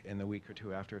heard in the week or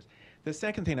two afterwards. The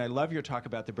second thing, I love your talk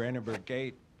about the Brandenburg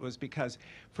Gate, was because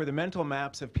for the mental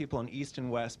maps of people in East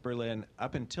and West Berlin,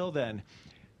 up until then,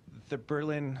 the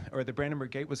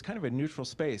Brandenburg Gate was kind of a neutral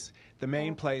space. The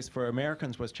main place for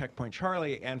Americans was Checkpoint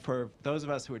Charlie, and for those of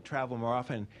us who would travel more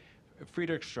often,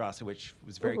 Friedrichstrasse, which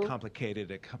was very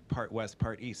complicated, part west,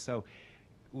 part east. So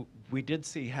we did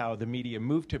see how the media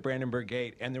moved to Brandenburg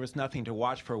Gate, and there was nothing to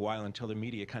watch for a while until the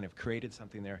media kind of created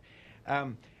something there.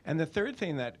 And the third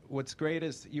thing what's great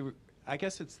is I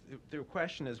guess the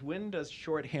question is, when does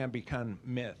shorthand become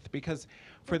myth? Because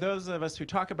for those of us who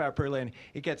talk about Berlin,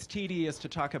 it gets tedious to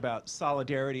talk about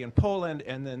solidarity in Poland,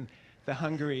 and then the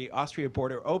Hungary-Austria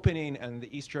border opening, and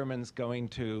the East Germans going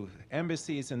to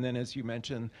embassies, and then, as you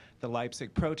mentioned, the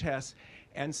Leipzig protests.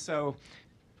 And so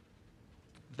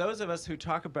those of us who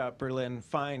talk about Berlin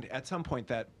find at some point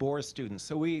that bores students.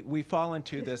 So we fall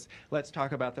into this, let's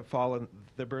talk about the fall of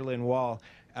the Berlin Wall,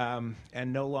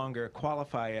 and no longer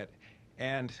qualify it.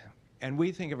 And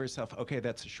we think of ourselves, okay,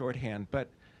 that's a shorthand. But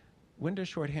when does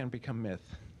shorthand become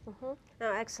myth? No,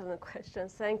 excellent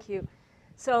questions. Thank you.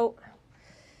 So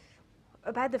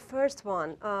about the first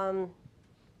one,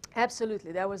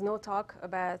 absolutely, there was no talk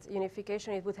about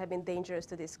unification. It would have been dangerous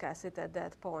to discuss it at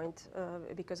that point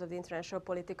because of the international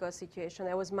political situation.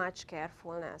 There was much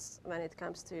carefulness when it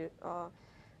comes to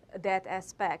that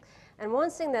aspect. And one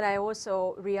thing that I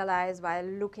also realized by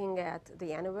looking at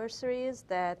the anniversaries,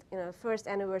 that the first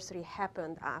anniversary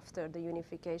happened after the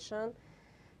unification,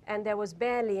 and there was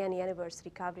barely any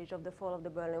anniversary coverage of the fall of the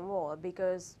Berlin Wall.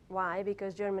 Because why?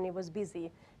 Because Germany was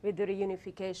busy with the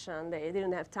reunification. They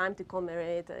didn't have time to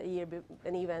commemorate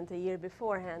an event a year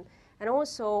beforehand. And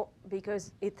also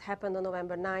because it happened on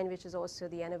November 9, which is also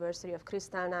the anniversary of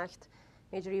Kristallnacht,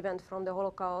 major event from the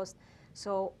Holocaust.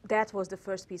 So that was the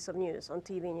first piece of news on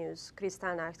TV news,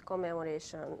 Kristallnacht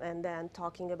commemoration, and then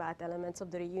talking about elements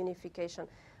of the reunification.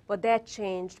 But that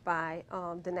changed by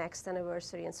the next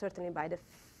anniversary, and certainly by the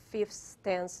 5th,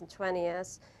 10th, and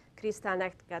 20th.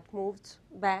 Kristallnacht got moved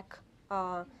back,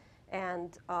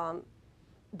 and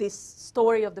this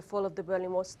story of the fall of the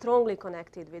Berlin Wall, strongly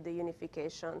connected with the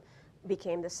unification,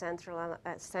 became the central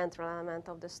element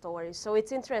of the story. So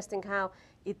it's interesting how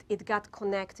it got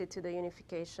connected to the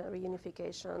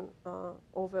reunification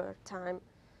over time.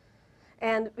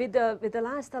 And with the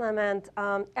last element,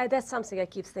 that's something I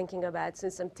keep thinking about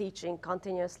since I'm teaching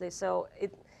continuously. So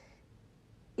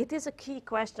it is a key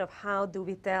question of how do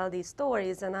we tell these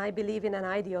stories, and I believe in an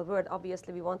ideal world.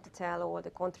 Obviously, we want to tell all the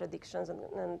contradictions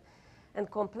and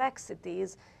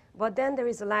complexities, but then there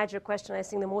is a larger question. I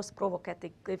think the most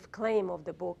provocative claim of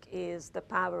the book is the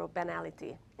power of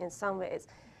banality in some ways,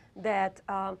 that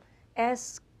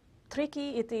as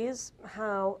tricky it is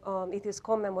how it is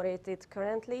commemorated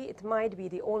currently, it might be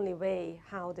the only way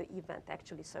how the event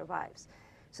actually survives.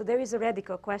 So there is a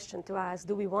radical question to ask: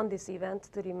 do we want this event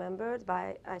to be remembered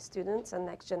by our students and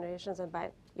next generations and by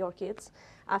your kids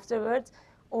afterwards?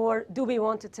 Or do we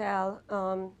want to tell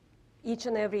each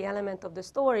and every element of the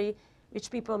story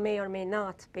which people may or may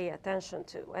not pay attention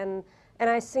to? And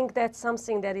I think that's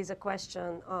something that is a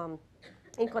question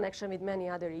in connection with many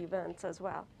other events as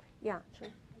well. Yeah, sure.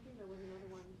 I think there was another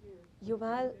one here. You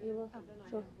will?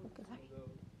 Sure. Okay.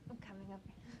 I'm coming up.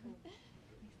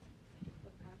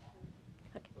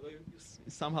 Although you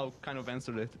somehow kind of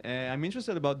answered it. I'm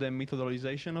interested about the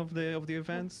methodologization of the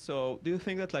events. So do you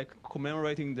think that like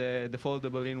commemorating the fall of the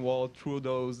Berlin Wall through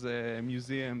those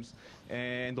museums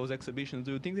and those exhibitions,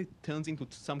 do you think it turns into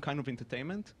some kind of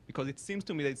entertainment? Because it seems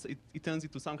to me that it turns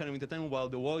into some kind of entertainment, while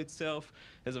the wall itself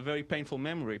has a very painful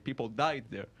memory. People died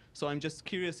there. So I'm just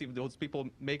curious if those people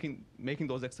making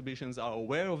those exhibitions are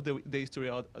aware of the history,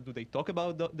 or do they talk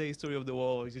about the history of the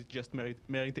wall, or is it just mere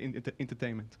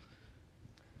entertainment?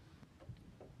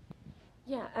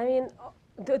 Yeah, I mean,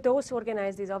 those who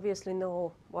organize these obviously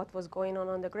know what was going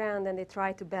on the ground, and they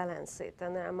try to balance it.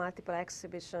 And there are multiple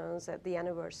exhibitions at the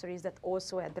anniversaries that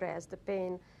also address the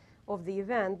pain of the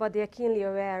event, but they are keenly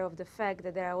aware of the fact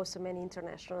that there are also many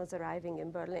internationals arriving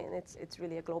in Berlin. It's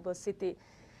really a global city.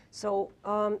 So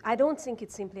I don't think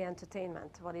it's simply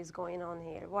entertainment, what is going on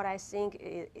here. What I think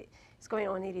is going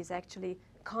on here is actually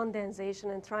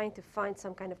condensation and trying to find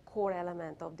some kind of core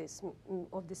element of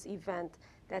this event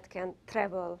that can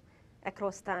travel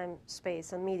across time,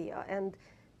 space, and media. And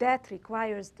that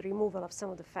requires the removal of some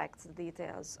of the facts, the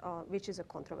details, which is a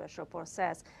controversial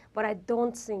process. But I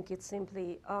don't think it's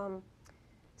simply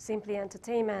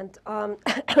entertainment.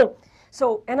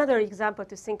 So another example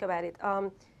to think about it,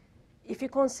 if you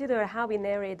consider how we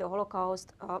narrate the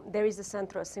Holocaust, there is a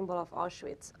central symbol of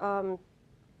Auschwitz.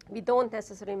 We don't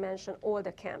necessarily mention all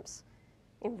the camps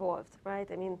involved,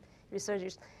 right? I mean,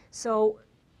 researchers. So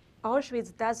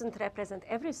Auschwitz doesn't represent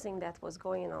everything that was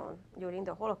going on during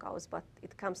the Holocaust, but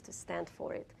it comes to stand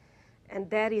for it. And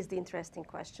that is the interesting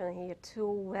question here too,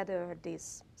 whether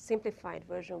this simplified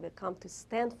version will come to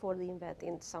stand for the event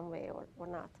in some way or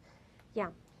not.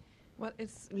 Yeah. Well,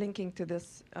 it's linking to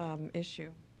this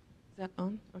issue. Is that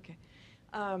on? Okay.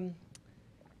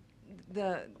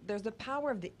 There's the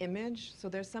power of the image. So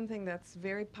there's something that's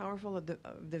very powerful of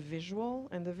the visual,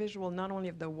 and the visual not only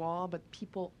of the wall, but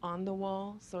people on the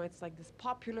wall. So it's like this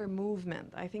popular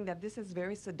movement. I think that this is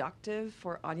very seductive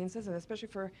for audiences, and especially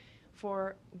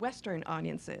for Western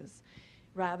audiences,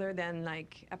 rather than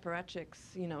like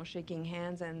apparatchiks, shaking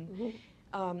hands and.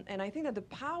 Mm-hmm. And I think that the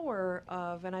power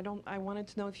of, and I wanted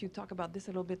to know if you talk about this a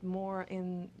little bit more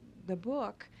in the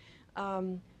book.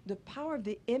 The power of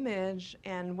the image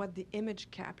and what the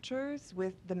image captures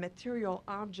with the material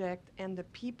object and the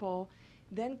people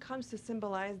then comes to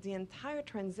symbolize the entire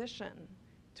transition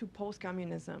to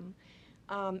post-communism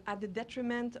at the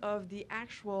detriment of the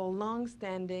actual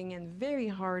long-standing and very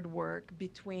hard work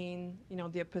between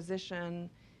the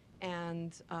opposition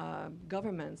and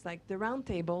governments. Like the Round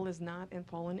Table is not in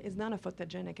Poland, is not a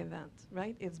photogenic event,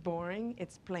 right? It's boring,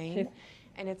 it's plain,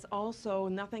 and it's also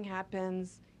nothing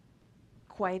happens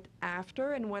quite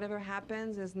after, and whatever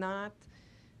happens is not,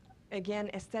 again,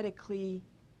 aesthetically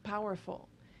powerful.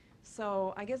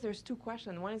 So I guess there's two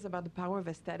questions. One is about the power of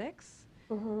aesthetics,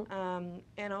 mm-hmm.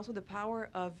 And also the power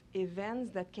of events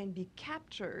that can be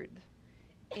captured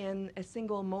in a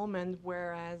single moment,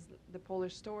 whereas the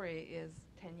Polish story is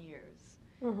 10 years.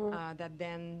 Mm-hmm. That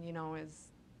then,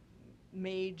 is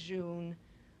May, June,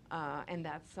 and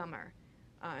that summer.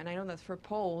 And I know that for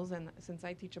Poles, and since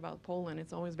I teach about Poland,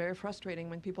 it's always very frustrating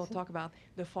when people talk about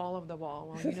the fall of the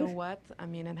wall. Well, you know what? I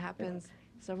mean, it happens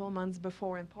several months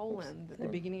before in Poland, at the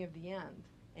beginning of the end,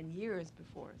 and years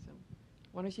before. So I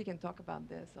wonder if you can talk about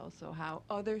this also, how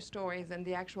other stories and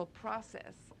the actual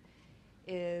process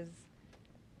is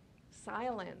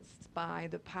silenced by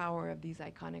the power of these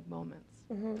iconic moments.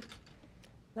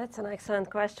 That's an excellent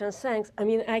question. Thanks. I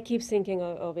mean, I keep thinking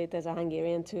of it as a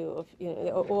Hungarian too,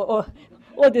 of or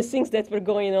all the things that were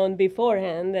going on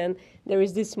beforehand, and there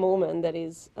is this moment that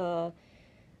is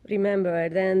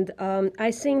remembered. And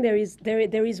I think there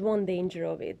is one danger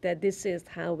of it, that this is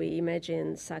how we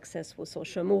imagine successful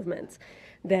social movements.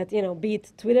 That, be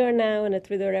it Twitter now and the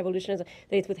Twitter revolution, that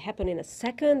it would happen in a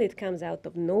second. It comes out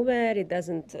of nowhere. It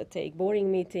doesn't take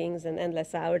boring meetings and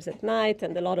endless hours at night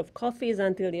and a lot of coffees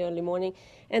until the early morning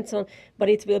and so on. But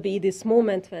it will be this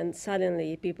moment when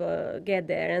suddenly people get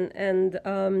there. And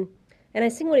I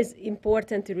think what is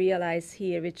important to realize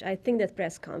here, which I think that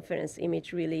press conference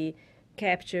image really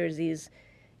captures, is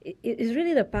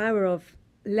really the power of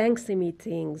lengthy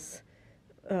meetings,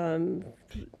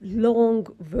 long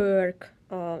work,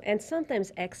 and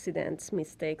sometimes accidents,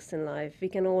 mistakes in life. We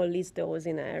can all list those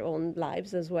in our own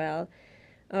lives as well.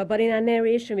 But in our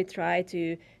narration, we try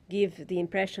to give the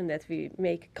impression that we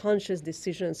make conscious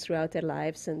decisions throughout our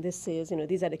lives, and this is,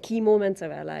 these are the key moments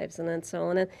of our lives, and so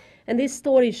on. And this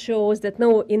story shows that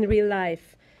no, in real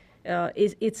life,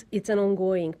 it's an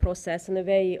ongoing process and a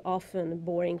very often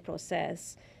boring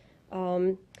process.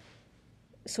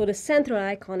 So the central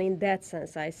icon in that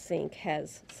sense, I think,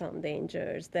 has some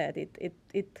dangers, that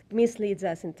it misleads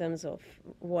us in terms of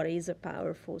what is a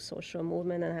powerful social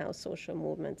movement and how social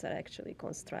movements are actually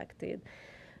constructed.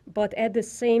 But at the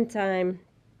same time,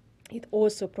 it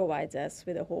also provides us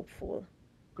with a hopeful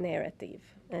narrative.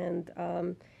 And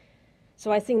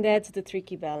so I think that's the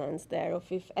tricky balance there,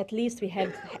 of if at least we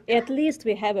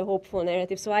have a hopeful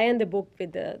narrative. So I end the book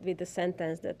with the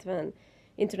sentence that when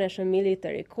international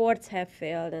military courts have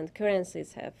failed and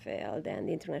currencies have failed and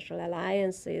international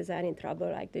alliances are in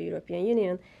trouble, like the European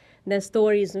Union, then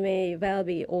stories may well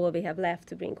be all we have left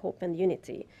to bring hope and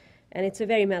unity. And it's a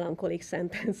very melancholic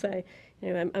sentence.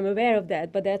 I'm aware of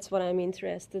that, but that's what I'm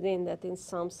interested in, that in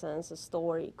some sense a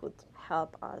story could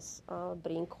help us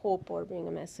bring hope or bring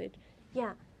a message.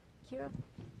 Yeah, Kira?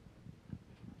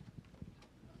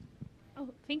 Oh,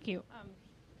 thank you.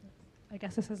 I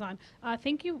guess this is on.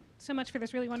 Thank you so much for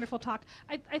this really wonderful talk.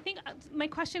 I think my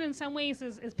question in some ways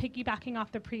is piggybacking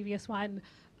off the previous one.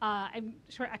 I'm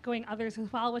sure echoing others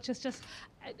as well, which is just,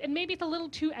 and maybe it's a little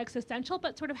too existential,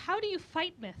 but sort of how do you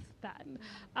fight myth then?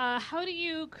 How do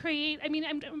you create,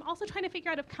 I'm also trying to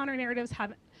figure out if counter narratives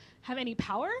have any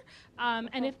power,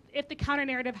 and if the counter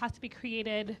narrative has to be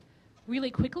created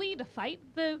really quickly to fight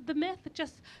the myth.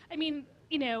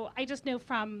 I just know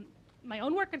from my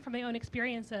own work and from my own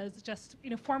experiences, just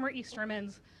former East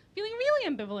Germans feeling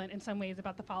really ambivalent in some ways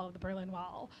about the fall of the Berlin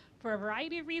Wall for a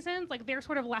variety of reasons. Like, they're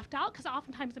sort of left out because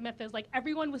oftentimes the myth is like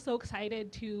everyone was so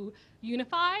excited to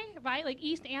unify, right? Like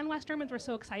East and West Germans were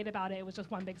so excited about it. It was just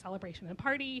one big celebration and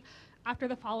party after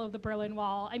the fall of the Berlin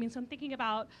Wall. So I'm thinking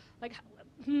about like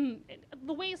the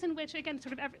ways in which, again,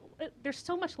 sort of there's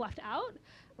so much left out.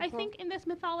 I think in this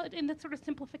mythology, in this sort of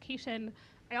simplification,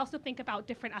 I also think about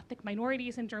different ethnic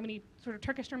minorities in Germany, sort of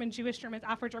Turkish Germans, Jewish Germans,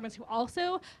 Afro-Germans, who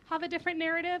also have a different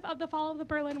narrative of the fall of the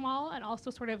Berlin Wall and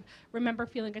also sort of remember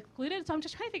feeling excluded. So I'm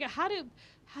just trying to figure out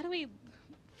how do we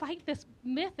fight this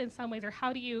myth in some ways, or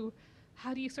how do you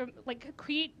sort of like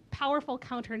create powerful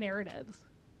counter narratives?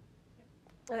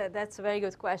 That's a very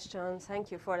good question.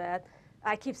 Thank you for that.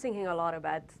 I keep thinking a lot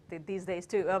about it these days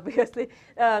too, obviously.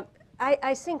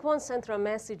 I think one central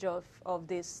message of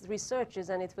this research is,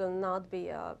 and it will not be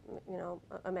a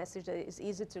message that is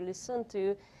easy to listen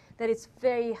to, that it's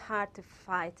very hard to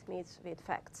fight myths with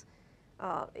facts.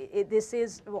 This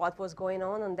is what was going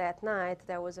on that night.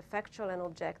 There was a factual and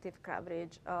objective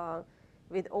coverage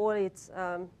with all its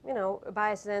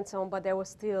biases and so on, but there was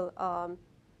still,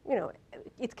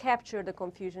 it captured the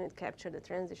confusion, it captured the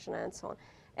transition and so on.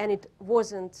 And it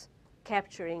wasn't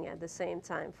capturing at the same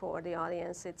time for the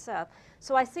audience itself.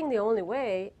 So I think the only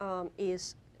way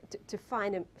is to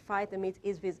fight a myth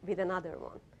is with another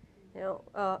one,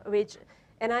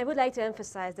 and I would like to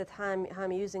emphasize that how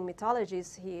I'm using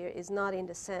mythologies here is not in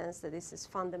the sense that this is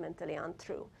fundamentally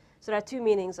untrue. So there are two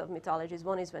meanings of mythologies.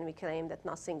 One is when we claim that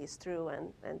nothing is true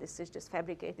and this is just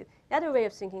fabricated. The other way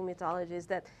of thinking mythology is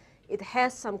that it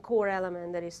has some core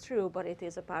element that is true, but it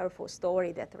is a powerful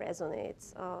story that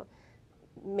resonates.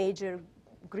 Major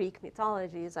Greek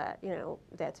mythologies that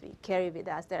we carry with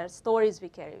us. There are stories we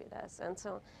carry with us, and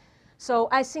so on. So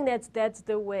I think that's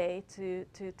the way to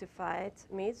fight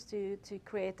myths, to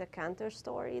create a counter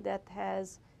story that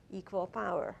has equal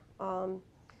power.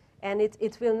 And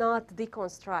it will not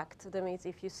deconstruct the myth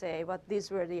if you say, but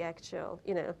these were the actual,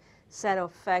 set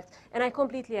of facts. And I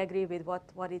completely agree with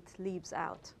what it leaves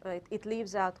out. It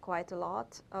leaves out quite a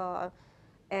lot.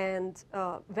 And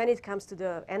when it comes to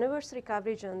the anniversary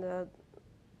coverage, and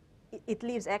it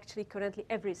leaves actually currently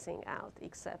everything out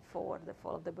except for the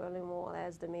fall of the Berlin Wall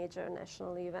as the major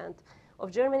national event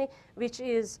of Germany, which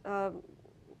is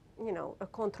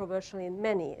controversial in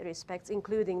many respects,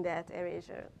 including that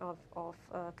erasure of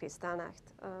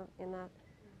Kristallnacht in that.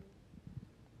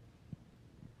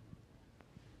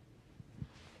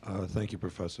 Thank you,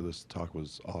 Professor. This talk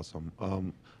was awesome.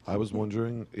 I was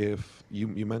wondering if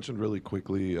you mentioned really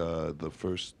quickly the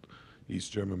first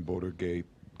East German border gate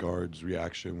guard's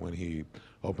reaction when he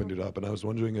opened it up, and I was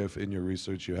wondering if in your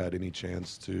research you had any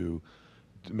chance to,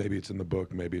 maybe it's in the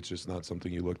book, maybe it's just not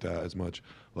something you looked at as much,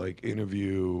 like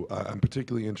interview. I'm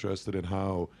particularly interested in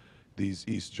how these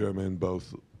East German,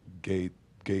 both gate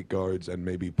guards and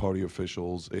maybe party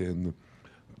officials in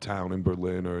town in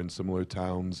Berlin or in similar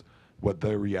towns, what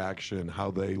their reaction, how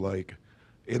they, like,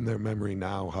 in their memory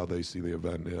now, how they see the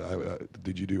event.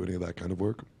 Did you do any of that kind of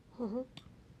work? Mm-hmm.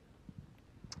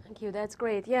 Thank you, that's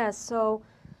great. Yes, so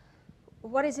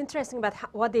what is interesting about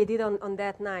what they did on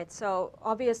that night, so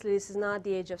obviously this is not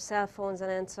the age of cell phones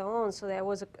and so on, so there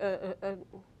was a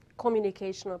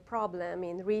communicational problem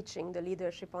in reaching the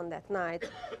leadership on that night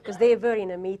because they were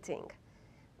in a meeting.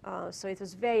 So it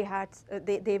was very hard.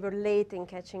 They were late in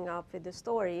catching up with the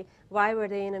story. Why were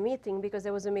they in a meeting? Because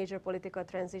there was a major political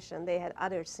transition. They had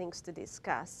other things to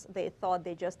discuss. They thought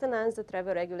they just announced the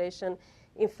travel regulation.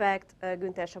 In fact,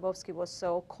 Günther Schabowski was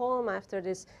so calm after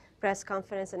this press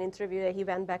conference and interview that he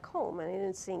went back home, and he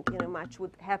didn't think much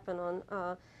would happen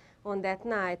on that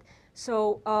night.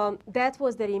 So that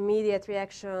was their immediate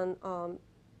reaction,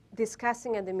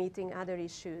 discussing at the meeting other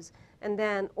issues. And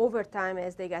then over time,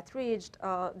 as they got reached,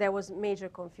 there was major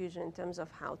confusion in terms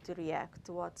of how to react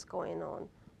to what's going on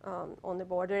the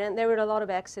border. And there were a lot of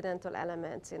accidental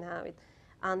elements in how it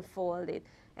unfolded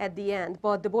at the end.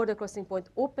 But the border crossing point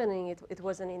opening, it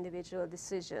was an individual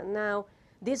decision. Now,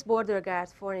 this border guard,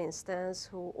 for instance,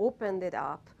 who opened it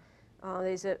up,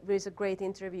 there's a great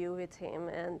interview with him,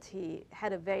 and he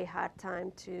had a very hard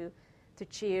time to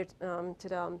cheer to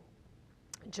the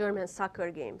German soccer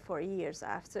game for years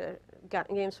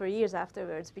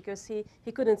afterwards, because he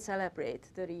couldn't celebrate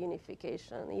the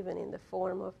reunification even in the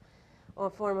form of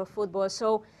football.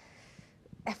 So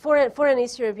for an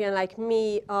East European like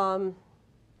me, there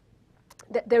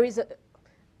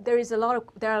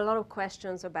are a lot of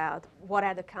questions about what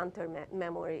are the counter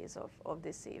memories of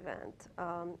this event,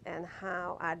 and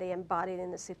how are they embodied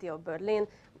in the city of Berlin.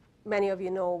 Many of you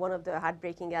know one of the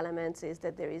heartbreaking elements is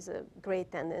that there is a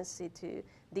great tendency to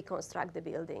deconstruct the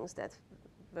buildings that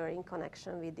were in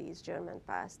connection with the East German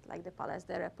past, like the Palais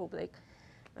der Republik,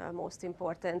 most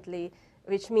importantly,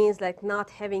 which means like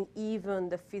not having even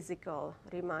the physical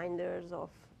reminders of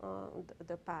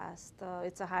the past.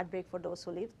 It's a heartbreak for those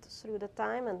who lived through the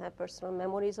time and have personal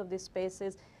memories of these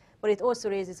spaces, but it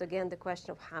also raises again the question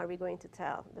of how are we going to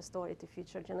tell the story to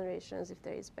future generations if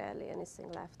there is barely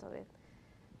anything left of it.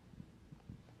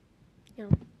 Yeah.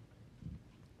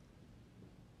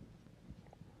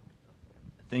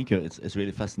 Thank you. It's a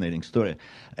really fascinating story.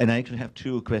 And I actually have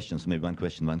two questions, maybe one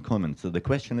question, one comment. So the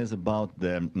question is about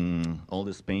all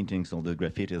these paintings, all the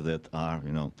graffiti that are,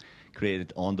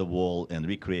 created on the wall and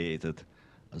recreated.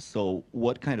 So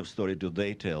what kind of story do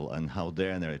they tell, and how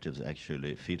their narratives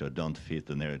actually fit or don't fit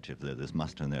the narrative, this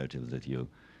master narrative that you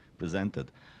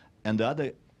presented? And the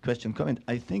other question, comment,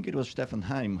 I think it was Stefan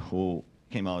Heim who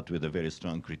came out with a very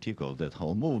strong critique of that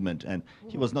whole movement, and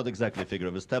he was not exactly a figure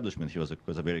of establishment. He was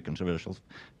a very controversial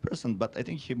person, but I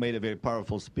think he made a very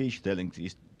powerful speech telling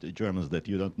the Germans that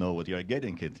you don't know what you are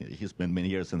getting. He spent many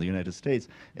years in the United States,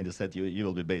 and he said you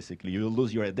will be basically, you will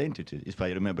lose your identity, if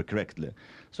I remember correctly.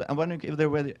 So I'm wondering if there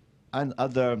were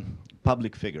other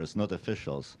public figures, not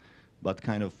officials, but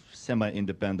kind of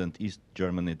semi-independent East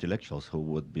German intellectuals who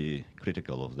would be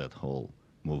critical of that whole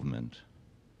movement.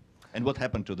 And what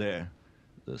happened to the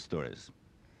stories?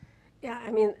 Yeah, I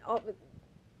mean,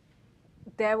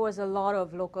 there was a lot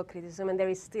of local criticism, and there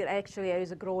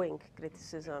is a growing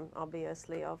criticism,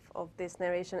 obviously, of this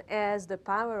narration. As the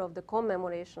power of the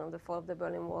commemoration of the fall of the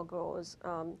Berlin Wall grows,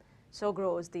 so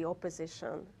grows the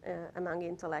opposition among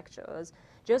intellectuals.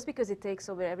 Just because it takes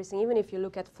over everything, even if you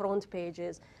look at front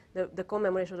pages, the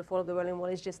commemoration of the fall of the Berlin Wall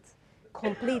is just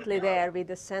completely there with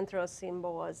the central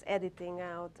symbols, editing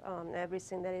out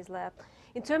everything that is left.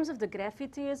 In terms of the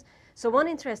graffitis, so one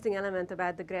interesting element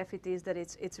about the graffiti is that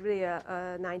it's really a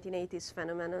 1980s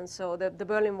phenomenon. So the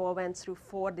Berlin Wall went through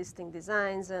 4 distinct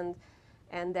designs, and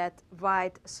and that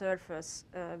white surface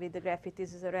with the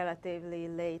graffitis is a relatively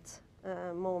late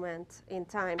moment in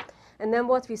time. And then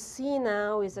what we see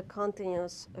now is a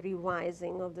continuous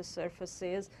revising of the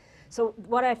surfaces. So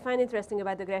what I find interesting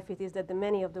about the graffiti is that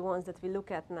many of the ones that we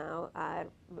look at now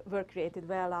were created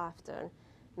well after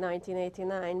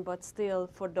 1989, but still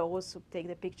for those who take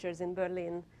the pictures in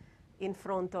Berlin in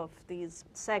front of these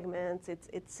segments,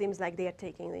 it seems like they are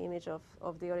taking the image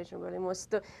of the original Berlin Wall.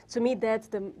 So to me, that's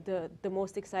the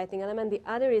most exciting element. The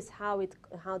other is how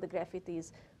the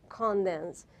graffitis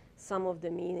condense some of the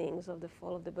meanings of the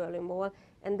fall of the Berlin Wall,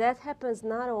 and that happens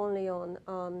not only on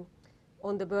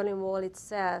the Berlin Wall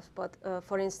itself, but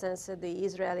for instance, at the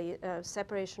Israeli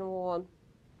separation wall,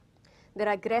 there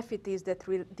are graffitis that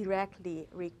directly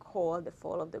recall the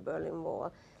fall of the Berlin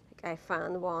Wall. Like I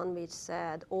found one which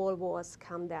said, "All walls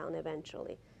come down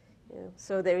eventually."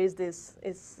 So there is this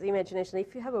imagination.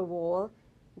 If you have a wall,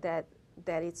 then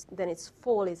its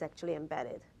fall is actually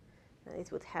embedded.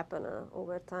 It would happen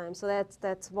over time. So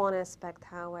that's one aspect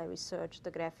how I research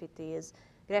the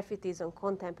graffitis on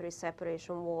contemporary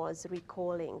separation walls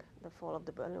recalling the fall of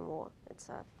the Berlin Wall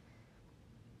itself.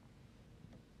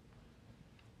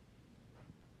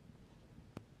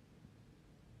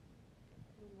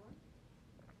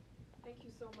 Thank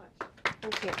you so much.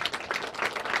 Thank you.